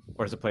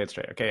 Or is it played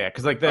straight? Okay, yeah,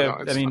 because like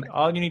funny.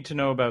 all you need to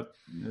know about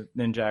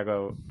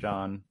Ninjago,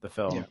 John, the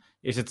film,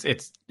 is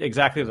it's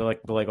exactly the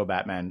Lego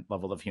Batman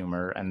level of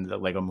humor and the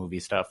Lego movie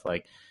stuff.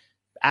 Like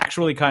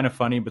actually kind of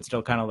funny, but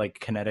still kind of like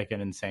kinetic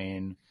and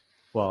insane.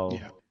 While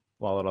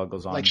it all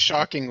goes on, Like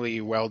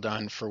shockingly well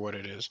done for what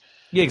it is.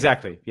 Yeah,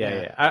 exactly.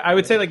 Yeah. I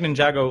would say like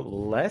Ninjago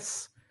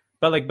less,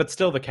 but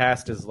still the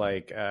cast is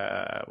like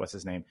what's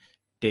his name?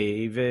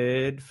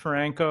 David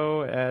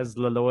Franco as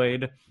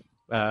Lloyd.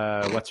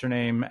 What's her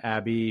name?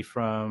 Abby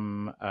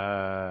from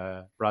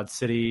Rod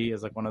City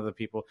is like one of the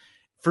people.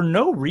 For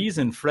no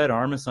reason, Fred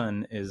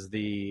Armisen is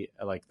the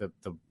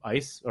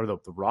ice or the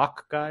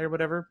rock guy or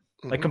whatever.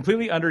 Like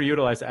completely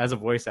underutilized as a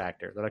voice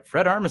actor. They're like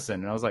Fred Armisen,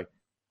 and I was like,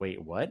 wait,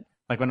 what?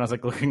 Like when I was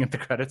like looking at the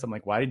credits, I'm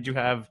like, why did you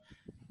have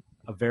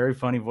a very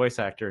funny voice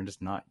actor and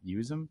just not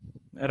use him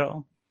at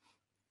all?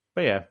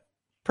 But yeah,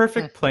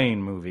 perfect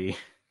plane movie.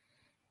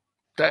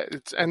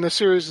 And the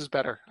series is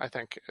better, I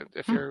think.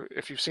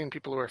 If you've seen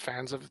people who are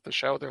fans of the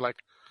show, they're like,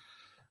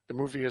 the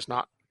movie is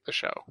not the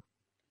show.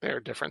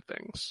 They're different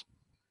things.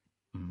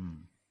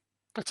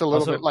 It's a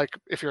little bit like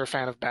if you're a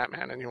fan of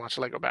Batman and you watch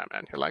Lego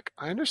Batman, you're like,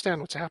 I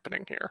understand what's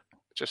happening here.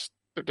 Just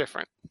they're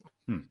different.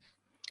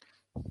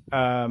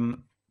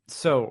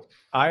 So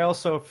I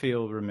also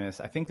feel remiss.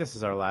 I think this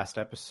is our last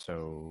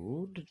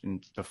episode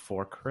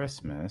before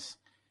Christmas,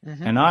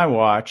 and I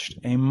watched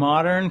a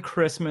modern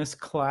Christmas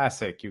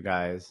classic, you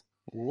guys.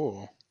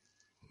 Whoa.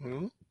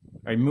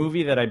 a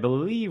movie that I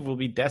believe will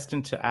be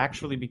destined to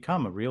actually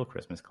become a real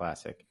Christmas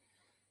classic.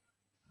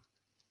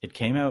 It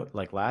came out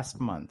like last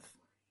month,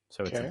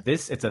 so Okay.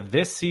 it's a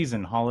this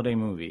season holiday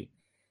movie,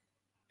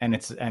 and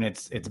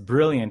it's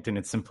brilliant in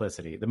its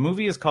simplicity. The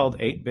movie is called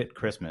 8-Bit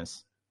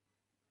Christmas,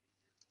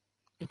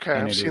 Okay,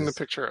 and I've seen the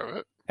picture of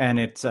it. and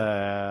it's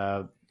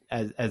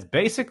as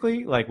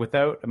basically like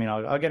without. I mean,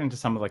 I'll get into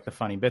some of like the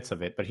funny bits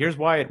of it, but here's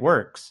why it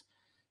works: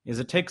 is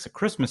it takes a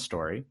Christmas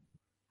story,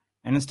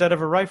 and instead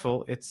of a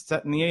rifle, it's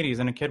set in the 80s,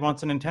 and a kid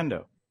wants a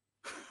Nintendo,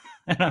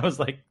 and I was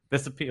like,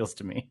 this appeals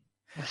to me.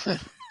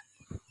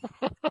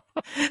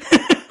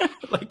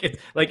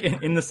 like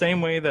in the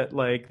same way that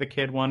like the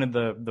kid wanted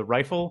the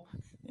rifle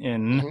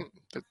in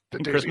The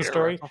Christmas Daisy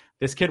Story, era.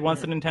 this kid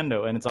wants a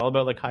Nintendo, and it's all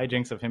about like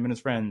hijinks of him and his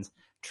friends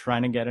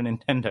trying to get a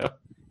Nintendo.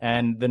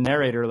 And the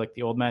narrator, like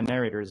the old man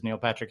narrator, is Neil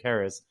Patrick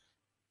Harris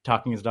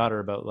talking his daughter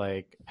about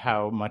like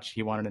how much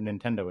he wanted a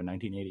Nintendo in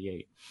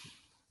 1988.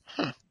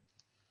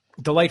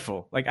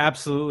 Delightful, like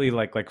absolutely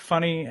like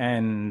funny,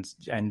 and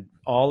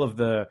all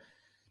the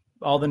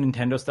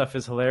Nintendo stuff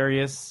is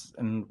hilarious,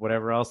 and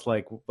whatever else,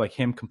 like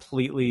him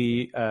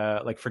completely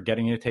like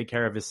forgetting to take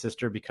care of his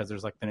sister because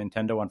there's like the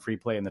Nintendo on free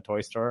play in the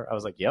toy store. I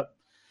was like, yep.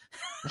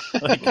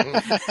 Like, like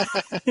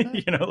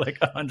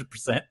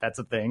 100% that's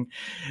a thing.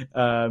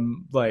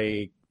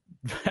 Like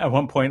at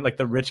one point, like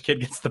the rich kid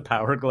gets the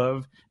Power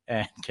Glove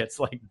and gets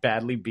like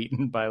badly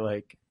beaten by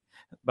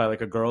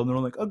a girl, and they're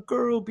like, a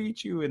girl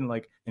beat you, and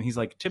he's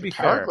like, to be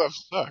Power fair, Glove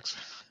sucks.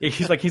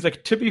 he's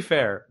like, to be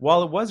fair,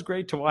 while it was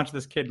great to watch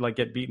this kid like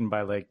get beaten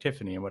by like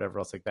Tiffany and whatever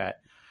else like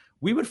that,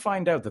 we would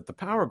find out that the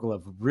Power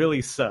Glove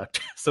really sucked.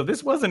 So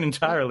this wasn't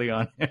entirely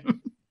on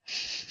him.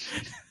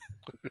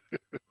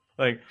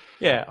 Like,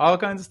 yeah, all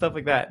kinds of stuff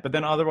like that. But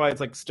then otherwise,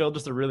 like, still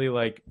just a really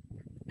like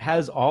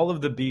has all of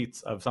the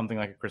beats of something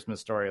like A Christmas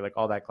Story, like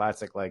all that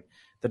classic, like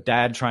the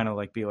dad trying to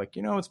like be like,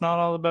 it's not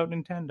all about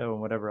Nintendo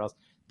and whatever else.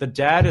 The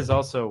dad is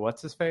also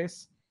what's his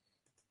face?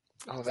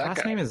 Oh, His that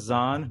last guy. name is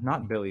Zahn,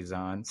 not Billy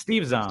Zahn.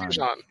 Steve Zahn. Steve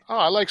Zahn. Oh,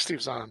 I like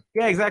Steve Zahn.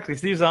 Yeah, exactly.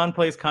 Steve Zahn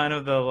plays kind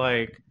of the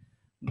like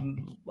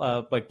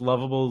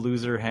lovable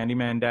loser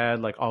handyman dad,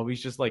 like always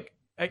just like,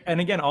 and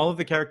again, all of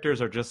the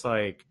characters are just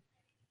like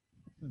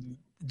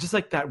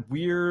that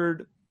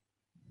weird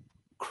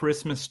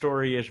Christmas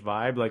Story-ish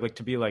vibe, like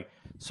to be like,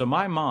 so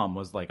my mom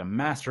was like a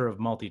master of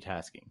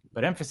multitasking,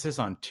 but emphasis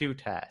on two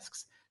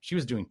tasks. She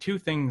was doing two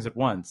things at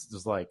once. It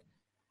was like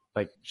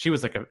she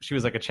was like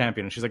a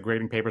champion, and she's like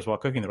grading papers while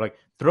cooking. They're like,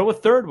 throw a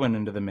third one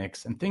into the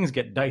mix and things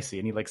get dicey,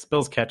 and he like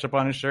spills ketchup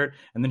on his shirt,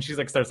 and then she's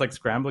like starts like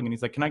scrambling, and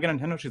he's like, can I get a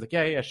Nintendo? She's like,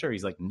 yeah, sure.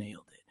 He's like,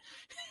 nailed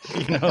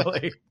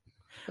it.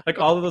 Like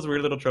all of those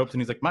weird little tropes.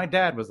 And he's like, my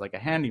dad was like a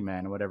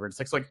handyman or whatever.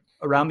 It's like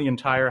around the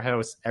entire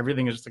house,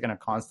 everything is just like in a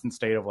constant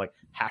state of like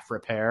half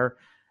repair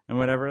and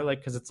whatever, like,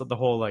 because it's the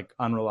whole like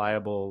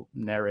unreliable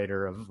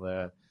narrator of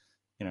the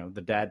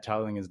dad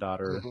telling his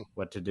daughter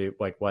what to do,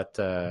 like what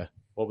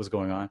was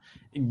going on.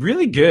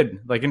 Really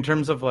good, like in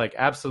terms of like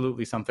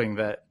absolutely something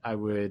that I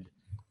would,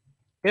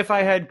 if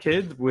I had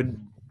kids, would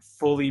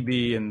fully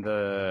be in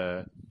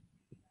the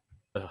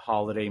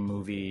holiday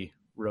movie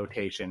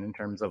rotation in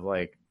terms of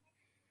like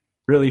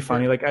really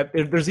funny. Like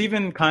there's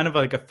even kind of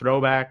like a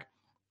throwback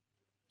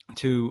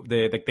to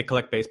they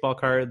collect baseball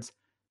cards,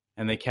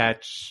 and they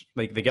catch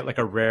like they get like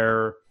a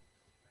rare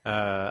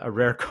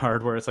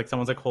card where it's like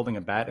someone's like holding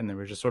a bat, and they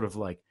were just sort of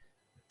like,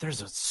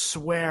 there's a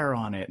swear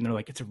on it, and they're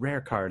like, it's a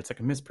rare card, it's like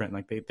a misprint,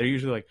 like they're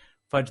usually like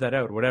fudge that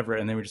out or whatever,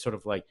 and they were just sort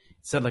of like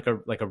said like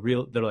a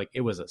real, they're like,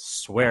 it was a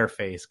swear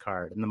face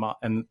card,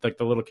 and like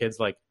the little kids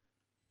like,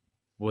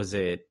 was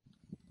it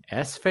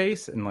S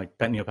face? And like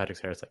Neil Patrick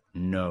Harris like,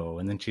 no.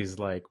 And then she's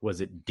like,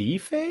 was it D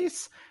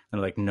face? And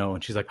they're like, no.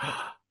 And she's like,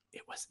 oh,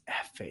 it was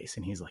F face.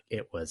 And he's like,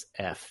 it was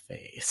F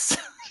face.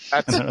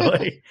 That's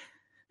like,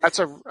 that's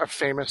a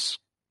famous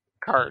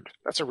card.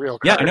 That's a real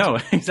card. yeah, I know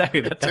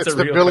exactly. That's it's a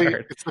the real Billy.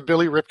 card. It's the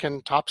Billy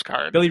Ripken Topps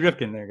card. Billy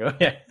Ripken. There you go.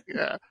 Yeah.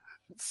 Yeah.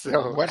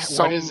 So What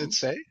does it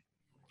say?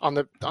 On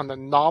the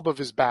knob of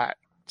his bat,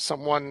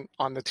 someone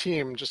on the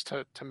team just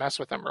to mess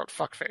with him wrote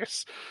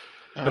 "fuckface."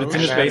 But it's in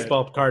his shit.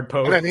 baseball card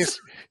pose. And then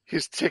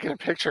he's taking a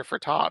picture for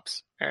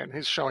Topps, and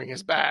he's showing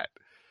his bat,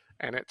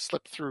 and it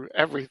slipped through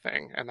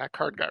everything, and that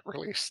card got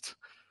released.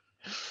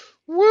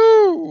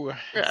 Woo!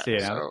 Yeah. See,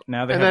 So,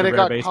 now they and have then a it rare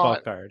got baseball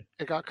caught. card.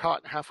 It got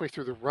caught halfway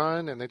through the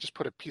run, and they just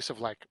put a piece of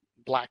like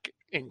black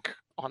ink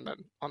on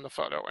the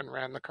photo and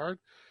ran the card.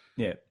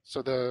 Yeah.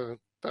 So the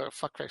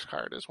fuckface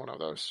card is one of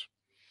those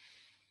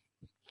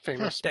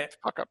famous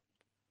fuck up.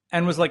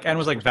 And was like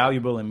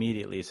valuable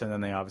immediately. So then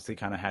they obviously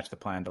kind of hatched the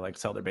plan to like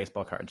sell their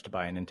baseball cards to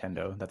buy a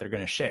Nintendo that they're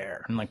going to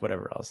share, and like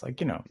whatever else, like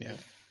Yeah.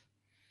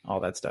 all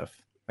that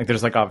stuff. Like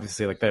there's like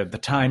obviously like the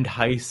timed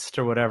heist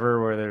or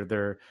whatever, where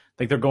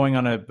they're going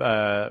on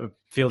a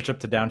field trip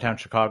to downtown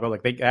Chicago.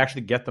 Like they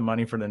actually get the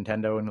money for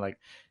Nintendo, and like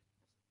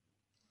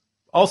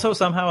also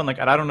somehow, and like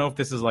I don't know if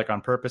this is like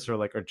on purpose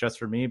or just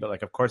for me, but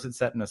like of course it's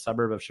set in a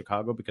suburb of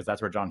Chicago because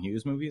that's where John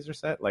Hughes movies are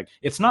set. Like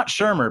it's not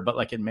Shermer, but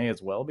like it may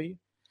as well be.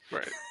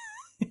 Right.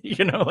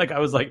 Like I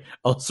was like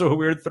also a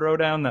weird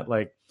throwdown that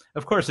like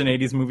of course, an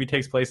 80s movie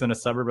takes place in a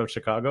suburb of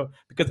Chicago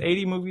because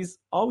 80 movies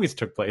always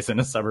took place in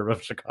a suburb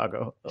of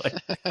Chicago. Like,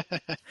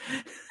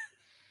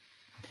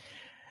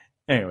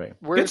 anyway,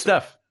 good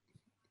stuff.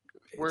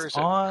 Where It's is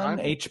it? on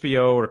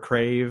HBO or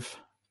Crave.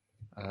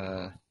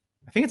 I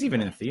think it's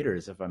even in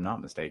theaters, if I'm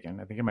not mistaken.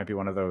 I think it might be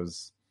one of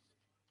those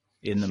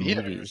in the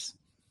Theaters? movies.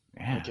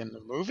 Yeah, Like in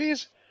the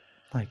movies?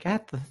 like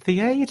at the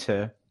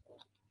theater.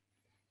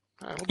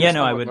 I hope Yeah, it's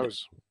no, not I one of would-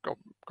 those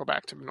go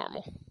back to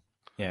normal.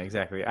 Yeah,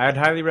 exactly. I'd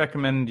highly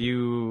recommend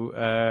you.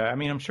 I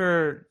mean, I'm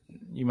sure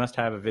you must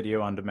have a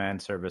video on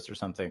demand service or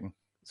something,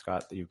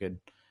 Scott, that you could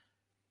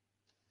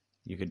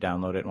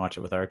download it and watch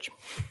it with Arch.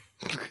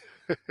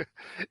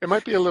 It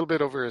might be a little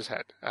bit over his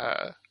head.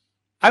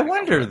 I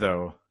wonder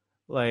though,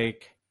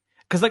 like,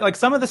 because like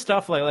some of the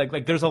stuff,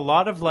 like there's a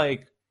lot of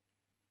like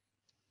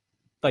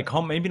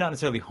home, maybe not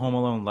necessarily Home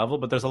Alone level,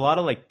 but there's a lot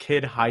of like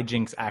kid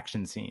hijinks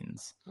action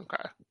scenes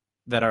Okay.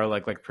 that are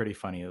like pretty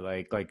funny,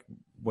 like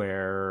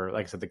where,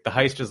 like I said, like the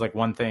heist is like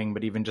one thing,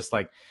 but even just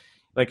like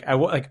they're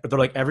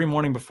like every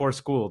morning before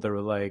school, they were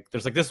like,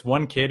 there's like this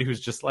one kid who's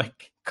just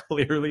like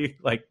clearly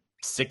like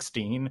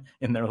 16,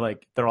 and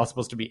they're all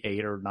supposed to be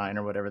 8 or 9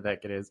 or whatever the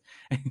heck it is,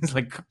 and he's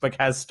like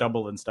has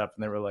stubble and stuff,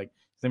 and they were like,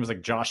 his name was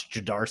like Josh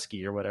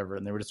Jadarsky or whatever,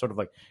 and they were just sort of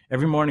like,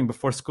 every morning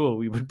before school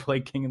we would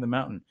play King of the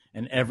Mountain,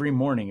 and every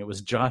morning it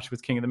was Josh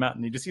with King of the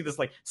Mountain. You just see this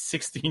like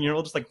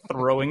 16-year-old just like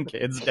throwing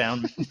kids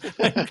down,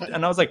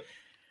 and I was like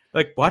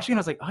watching, and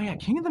I was like, oh yeah,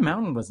 King of the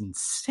Mountain was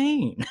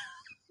insane.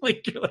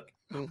 Like, you're like,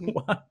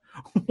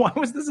 why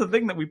was this a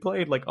thing that we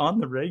played like on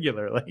the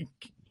regular? Like,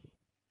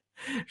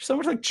 there's so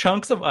much like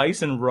chunks of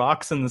ice and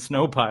rocks in the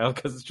snow pile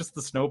because it's just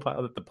the snow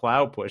pile that the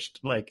plow pushed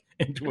like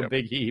into a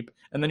big heap,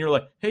 and then you're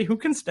like, hey, who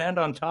can stand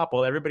on top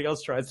while everybody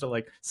else tries to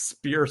like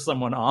spear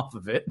someone off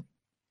of it?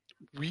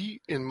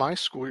 In my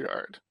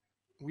schoolyard,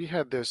 we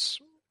had this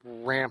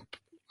ramp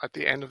at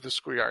the end of the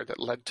schoolyard that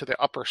led to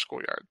the upper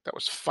schoolyard that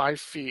was 5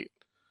 feet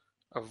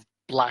of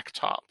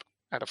blacktop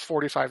at a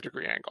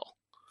 45-degree angle.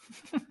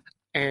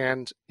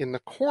 And in the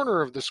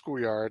corner of the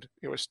schoolyard,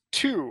 it was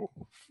 2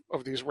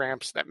 of these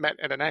ramps that met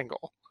at an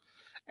angle.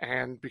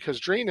 And because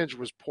drainage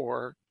was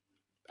poor,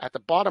 at the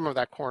bottom of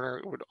that corner,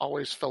 it would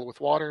always fill with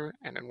water,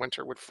 and in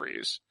winter would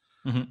freeze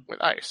with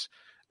ice.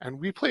 And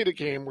we played a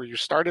game where you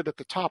started at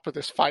the top of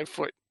this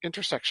 5-foot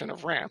intersection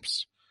of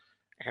ramps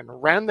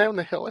and ran down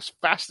the hill as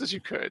fast as you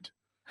could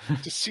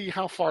to see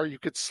how far you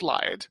could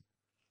slide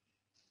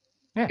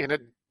in a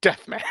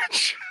death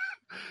match.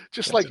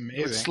 Just That's like you would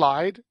amazing.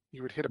 slide,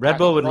 you would hit a Red patch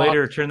Bull of would rock.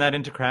 later turn that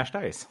into crashed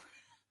ice.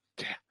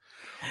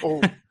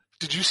 Oh,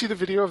 did you see the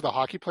video of the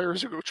hockey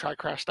players who go try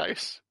crashed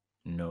ice?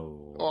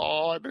 No.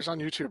 Oh, there's on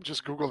YouTube.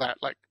 Just Google that.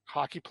 Like,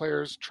 hockey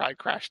players try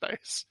crashed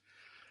ice.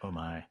 Oh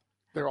my.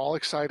 They're all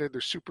excited.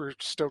 They're super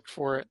stoked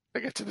for it.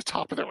 They get to the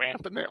top of the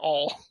ramp and they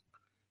all,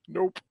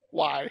 nope,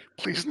 why?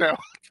 Please no.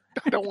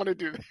 I don't want to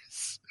do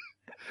this.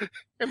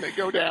 And they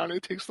go down.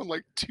 It takes them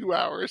like 2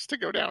 hours to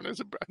go down as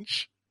a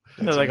bunch.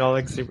 They're like all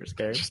like super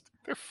scared.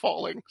 They're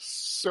falling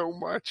so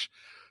much.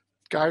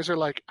 Guys are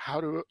like,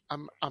 I'm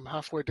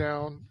halfway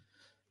down.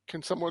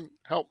 Can someone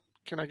help?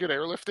 Can I get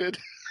airlifted?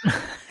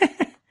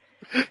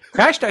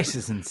 Crashed ice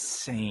is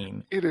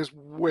insane. It is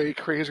way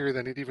crazier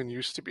than it even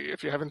used to be.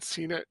 If you haven't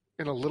seen it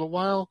in a little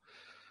while,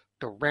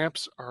 the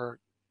ramps are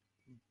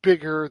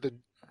bigger. The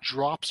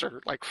drops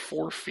are like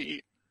 4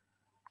 feet.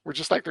 We're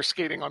just like they're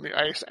skating on the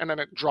ice, and then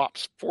it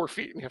drops 4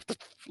 feet, and you have to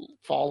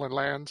fall and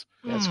land.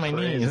 That's my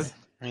crazy. knees.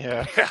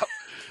 Yeah. Yeah.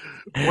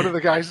 One of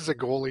the guys is a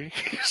goalie.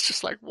 He's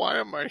just like, why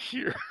am I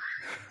here?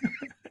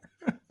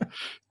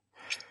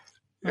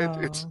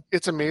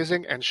 It's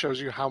amazing and shows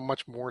you how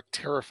much more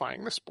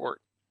terrifying the sport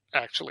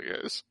actually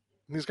is.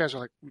 And these guys are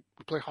like, we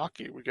play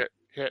hockey, we get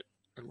hit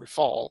and we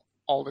fall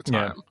all the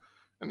time,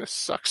 and this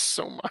sucks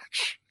so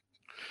much.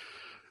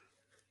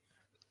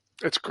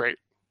 It's great.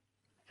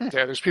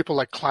 Yeah, there's people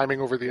like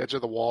climbing over the edge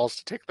of the walls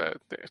to take the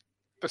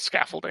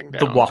scaffolding down.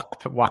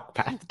 The walk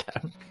path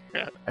down.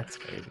 Yeah. That's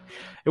crazy.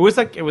 It was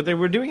like they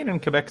were doing it in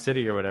Quebec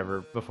City or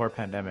whatever before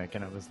pandemic,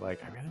 and I was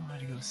like, I really wanted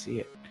to go see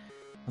it.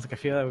 I was like, I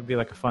feel that would be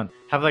like a fun.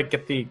 Have like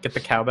get the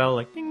cowbell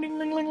like ding ding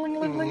ling ling ling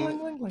ling ling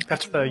ling ling. Like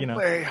that's the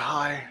way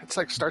high. It's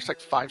like starts like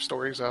 5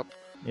 stories up.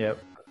 Yep.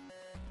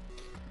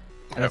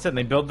 And that's it. And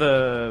they build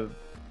the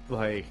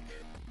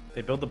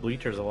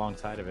bleachers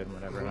alongside of it and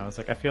whatever. And I was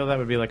like, I feel that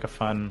would be like a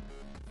fun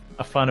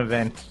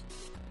event.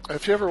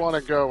 If you ever want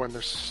to go and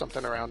there's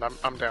something around,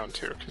 I'm down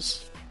too,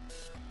 because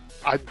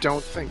I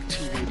don't think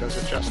TV does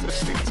it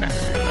justice. The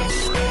insanity of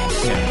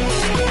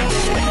that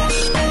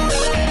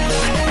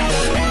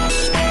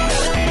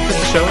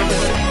Show it.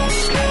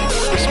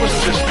 This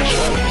wasn't just the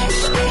show.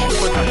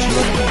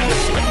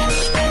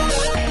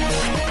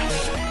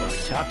 We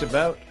talked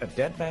about a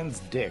dead man's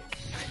dick.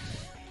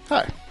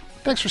 Hi.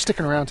 Thanks for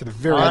sticking around to the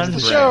very end of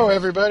The the show,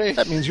 everybody.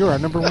 That means you're our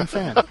number one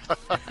fan.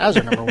 As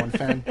our number one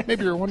fan,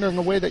 maybe you're wondering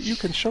a way that you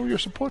can show your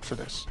support for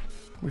this.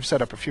 We've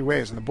set up a few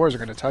ways, and the boys are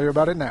going to tell you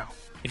about it now.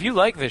 If you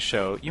like this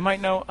show, you might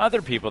know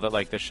other people that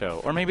like this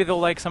show, or maybe they'll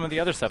like some of the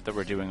other stuff that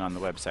we're doing on the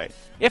website.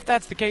 If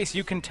that's the case,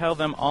 you can tell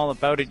them all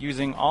about it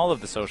using all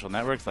of the social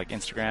networks like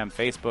Instagram,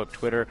 Facebook,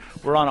 Twitter.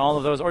 We're on all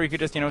of those, or you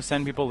could just,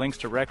 send people links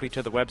directly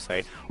to the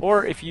website.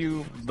 Or if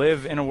you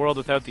live in a world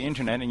without the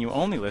internet and you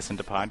only listen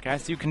to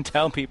podcasts, you can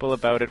tell people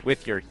about it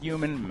with your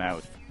human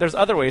mouth. There's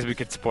other ways we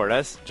could support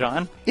us.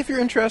 John? If your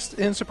interest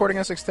in supporting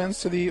us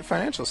extends to the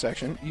financial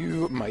section,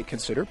 you might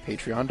consider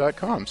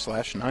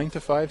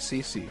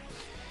patreon.com/9to5cc.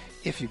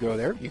 If you go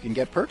there, you can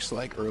get perks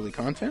like early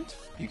content,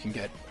 you can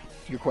get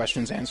your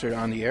questions answered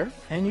on the air,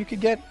 and you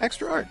could get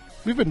extra art.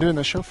 We've been doing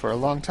this show for a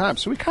long time,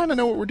 so we kind of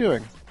know what we're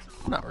doing.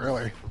 Not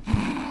really.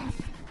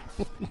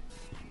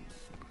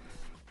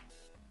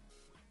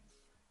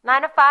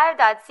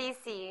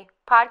 9to5.cc.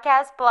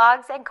 Podcasts,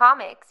 blogs, and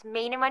comics.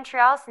 Made in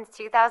Montreal since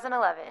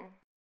 2011.